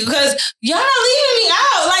with you, because y'all not leaving me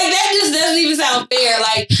out. Like, that just doesn't even sound fair.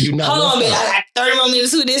 Like, hold on, bitch, I got 30 more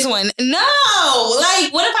minutes to this one. No,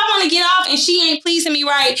 like, what if I want to get off and she ain't pleasing me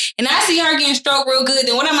right, and I see her getting stroked real good?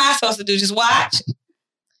 Then what am I supposed to do? Just watch?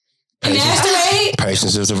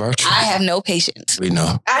 Patience is a virtue. I have no patience. We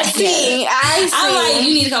know. I see. I'm like,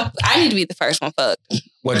 you need to come. I need to be the first one fucked.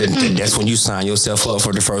 Well, then that's when you sign yourself up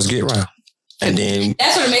for the first get round. And then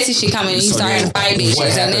that's where the messy shit come in and you start to fight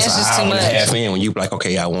bitches. And that's just too much. Half in when you like,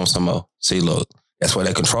 okay, I want some more. See, look, that's where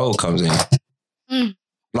that control comes in.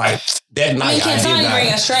 Like that night, can somebody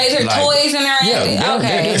bring us straight? Is there toys in there? Yeah,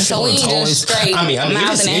 okay. So we ain't just straight. I mean,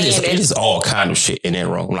 it is all kind of shit in that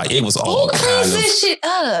room. Like, it was all kind of. Who cleans this shit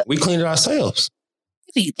up? We cleaned it ourselves.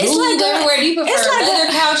 It's like everywhere. Do you prefer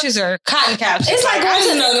leather couches or cotton couches? It's like going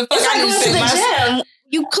to the gym.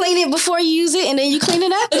 You clean it before you use it, and then you clean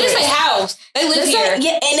it after. But this is a house. They live here.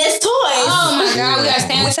 Yeah, and it's toys. Oh my God, we got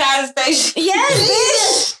sanitizer station.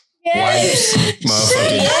 Yes, bitch. Wipes,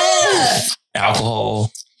 motherfucking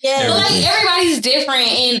alcohol. Yeah. But like everybody's different.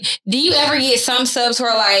 And do you ever get some subs who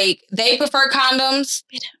are like they prefer condoms?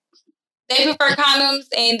 They prefer condoms,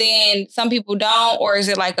 and then some people don't, or is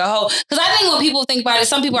it like a whole? Because I think when people think about it,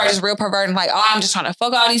 some people are just real perverted, and like, oh, I'm just trying to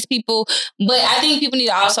fuck all these people. But I think people need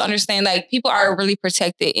to also understand, like, people are really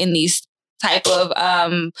protected in these type of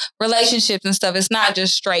relationships and stuff. It's not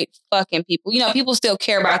just straight fucking people. You know, people still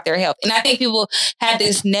care about their health, and I think people have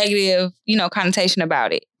this negative, you know, connotation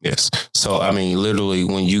about it. Yes. So I mean, literally,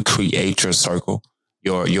 when you create your circle,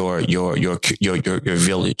 your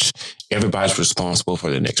village, everybody's responsible for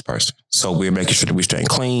the next person. So we're making sure that we're staying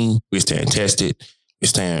clean, we're staying tested, we're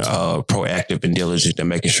staying proactive and diligent, and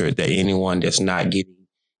making sure that anyone that's not getting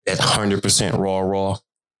that 100% raw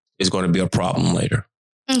is going to be a problem later.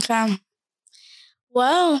 Okay.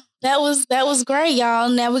 Well, that was great, y'all.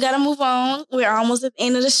 Now we got to move on. We're almost at the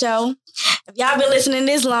end of the show. If y'all been listening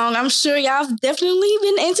this long, I'm sure y'all have definitely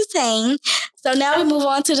been entertained. So now we move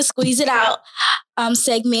on to the Squeeze It Out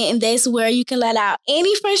segment, and that's where you can let out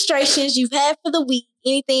any frustrations you've had for the week,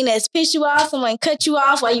 anything that's pissed you off, someone cut you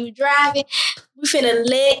off while you were driving. We finna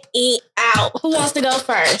let it out. Who wants to go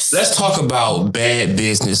first? Let's talk about bad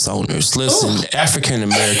business owners. Listen, African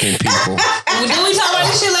American people. Did we talk about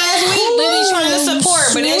this shit last week? We be trying to support,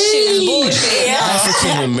 but that shit is bullshit.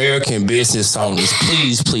 African American business owners,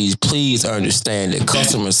 please understand that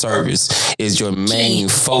customer service is your main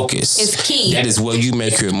focus. It's key. That is where you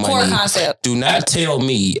make your money. Core concept. Do not tell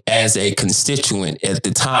me as a constituent at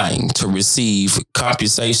the time to receive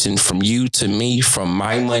compensation from you to me, from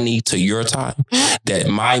my money to your time, that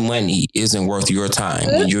my money isn't worth your time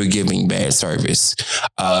when you're giving bad service.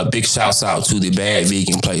 Big shouts out to the Bad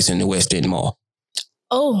Vegan place in the West End Mall.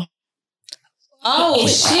 Oh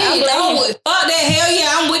shit. Oh, fuck that. Hell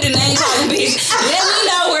yeah, I'm with the name calling bitch. Let me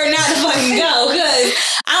know where not to fucking go, because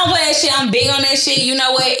I don't play that shit. I'm big on that shit. You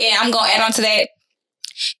know what? And I'm going to add on to that.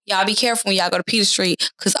 Y'all be careful when y'all go to Peter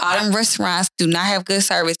Street, because all them restaurants do not have good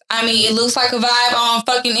service. I mean, it looks like a vibe on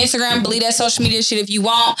fucking Instagram. Believe that social media shit if you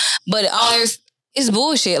want, but the owners, it's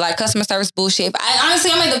bullshit. Like, customer service bullshit. Honestly,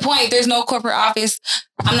 I'm at the point, if there's no corporate office,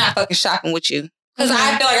 I'm not fucking shopping with you, because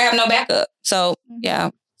I feel like I have no backup. So, yeah.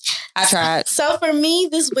 I tried. So for me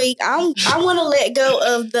this week, I want to let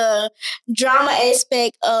go of the drama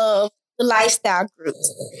aspect of the lifestyle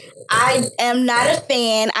groups. I am not a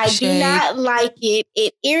fan. I do not like it.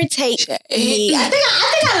 It irritates me. I think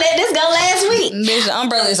I let this go last week. Bitch, the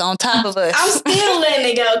umbrella is on top of us. I'm still letting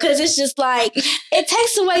it go because it's just like, it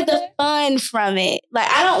takes away the fun from it. Like,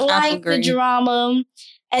 I don't like the drama.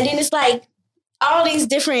 And then it's like all these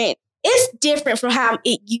different, it's different from how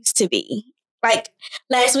it used to be. Like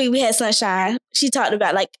last week we had Sunshine. She talked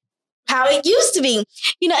about like how it used to be.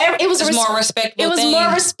 You know, it was more respectful. It was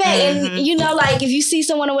more respect. And you know, like if you see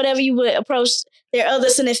someone or whatever, you would approach their other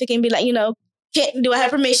significant and be like, you know, do I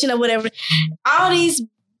have permission or whatever? All these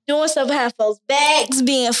doing stuff behind folks' backs,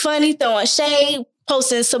 being funny, throwing shade,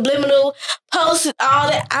 posting subliminal posts, all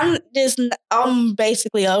that. I'm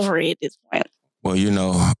basically over it at this point. Well, you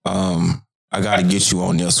know, I got to get you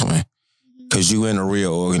on this one. Because you in a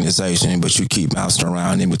real organization, but you keep bouncing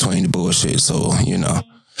around in between the bullshit. So, you know,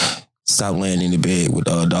 stop laying in the bed with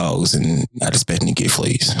dogs and not expecting to get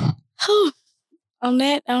fleas. On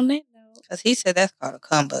that note. Because he said that's called a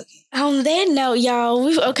cum buggy. On that note, y'all,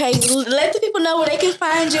 let the people know where they can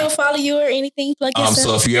find you, follow you, or anything.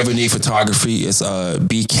 So if you ever need photography, it's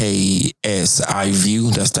BKS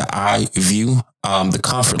iView. That's the iView. The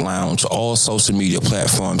Comfort Lounge, all social media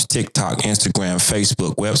platforms, TikTok, Instagram,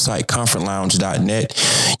 Facebook, website,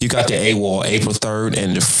 comfortlounge.net. You got the AWOL April 3rd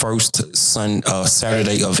and the first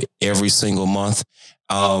Saturday of every single month.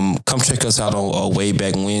 Come check us out on Way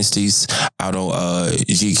Back Wednesdays, out on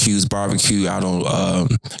GQ's Barbecue, out on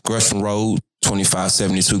Gresham Road,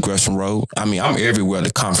 2572 Gresham Road. I mean, I'm everywhere,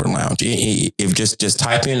 the Comfort Lounge. If just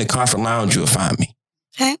type in the Comfort Lounge, you'll find me.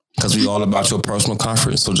 Okay. Because we all about your personal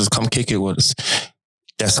comfort. So just come kick it with us.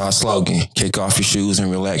 That's our slogan. Kick off your shoes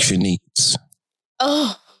and relax your knees.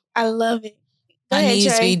 Oh, I love it. My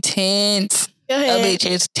knees be tense. Go ahead. A bitch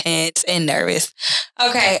is tense and nervous.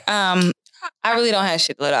 Okay. I really don't have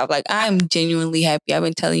shit to let off. Like, I'm genuinely happy. I've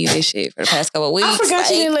been telling you this shit for the past couple of weeks. I forgot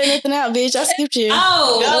you didn't let nothing out, bitch. I skipped you.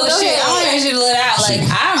 Oh, well, shit. I don't have shit to let out. Like,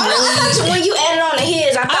 I'm really... When you added on to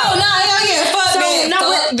his, I thought... Oh, no, hell yeah. Fuck them.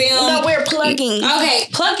 No, we're plugging plugging. Okay,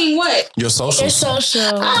 plugging what? Your social. Your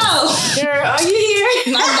social. Oh, girl, are you here?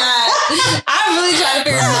 I'm not. I'm really trying to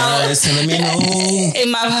figure it out. It's telling me no.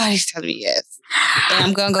 And my body's telling me yes. And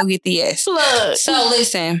I'm gonna go get the yes. Look. So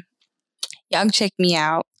listen, y'all can check me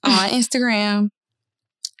out on Instagram.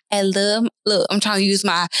 And look, I'm trying to use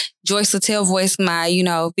my Joyce Littell voice, my,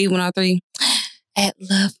 V103 at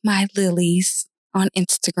Love My Lilies on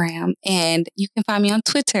Instagram. And you can find me on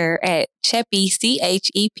Twitter at Cheppy,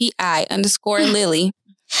 CHEPI _Lily.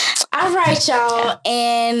 All right, y'all.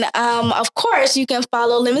 And of course, you can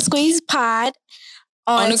follow Lemon Squeeze Pod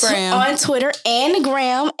on the gram. On Twitter and the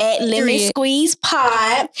gram at Lemon Squeeze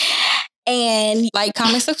Pod. And like,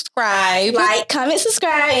 comment, subscribe.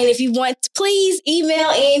 And if you want, please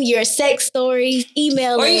email in your sex stories. Or you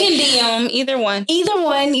can DM, either one.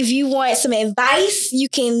 If you want some advice, you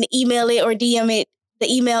can email it or DM it.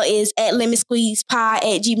 The email is at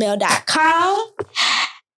lemonsqueezepod@gmail.com.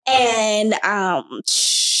 And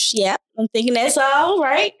yeah, I'm thinking that's all,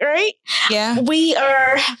 right? Yeah. We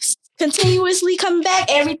are continuously coming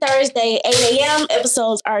back every Thursday, 8 a.m.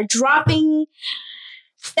 Episodes are dropping.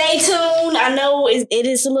 Stay tuned. I know it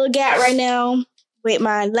is a little gap right now with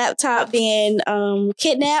my laptop being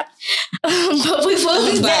kidnapped, but we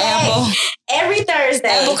will be back Apple. Every Thursday.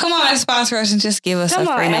 Apple, come on and sponsor us and just give us a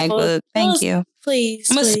free MacBook. Thank you.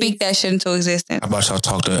 Please. I'm going to speak that shit into existence. How about y'all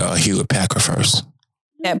talk to Hewlett Packard first?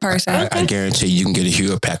 That person. I guarantee you can get a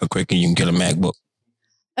Hewlett Packard quick and you can get a MacBook.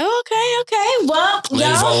 Okay. Well,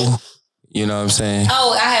 Lenovo, you know what I'm saying?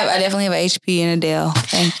 Oh, I definitely have an HP and a Dell.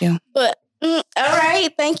 Thank you. But all right.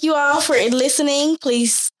 Thank you all for listening.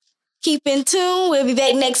 Please keep in tune. We'll be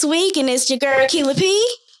back next week. And it's your girl, Keela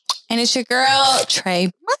P. And it's your girl, Trey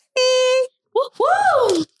Money.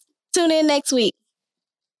 Woo-hoo. Tune in next week.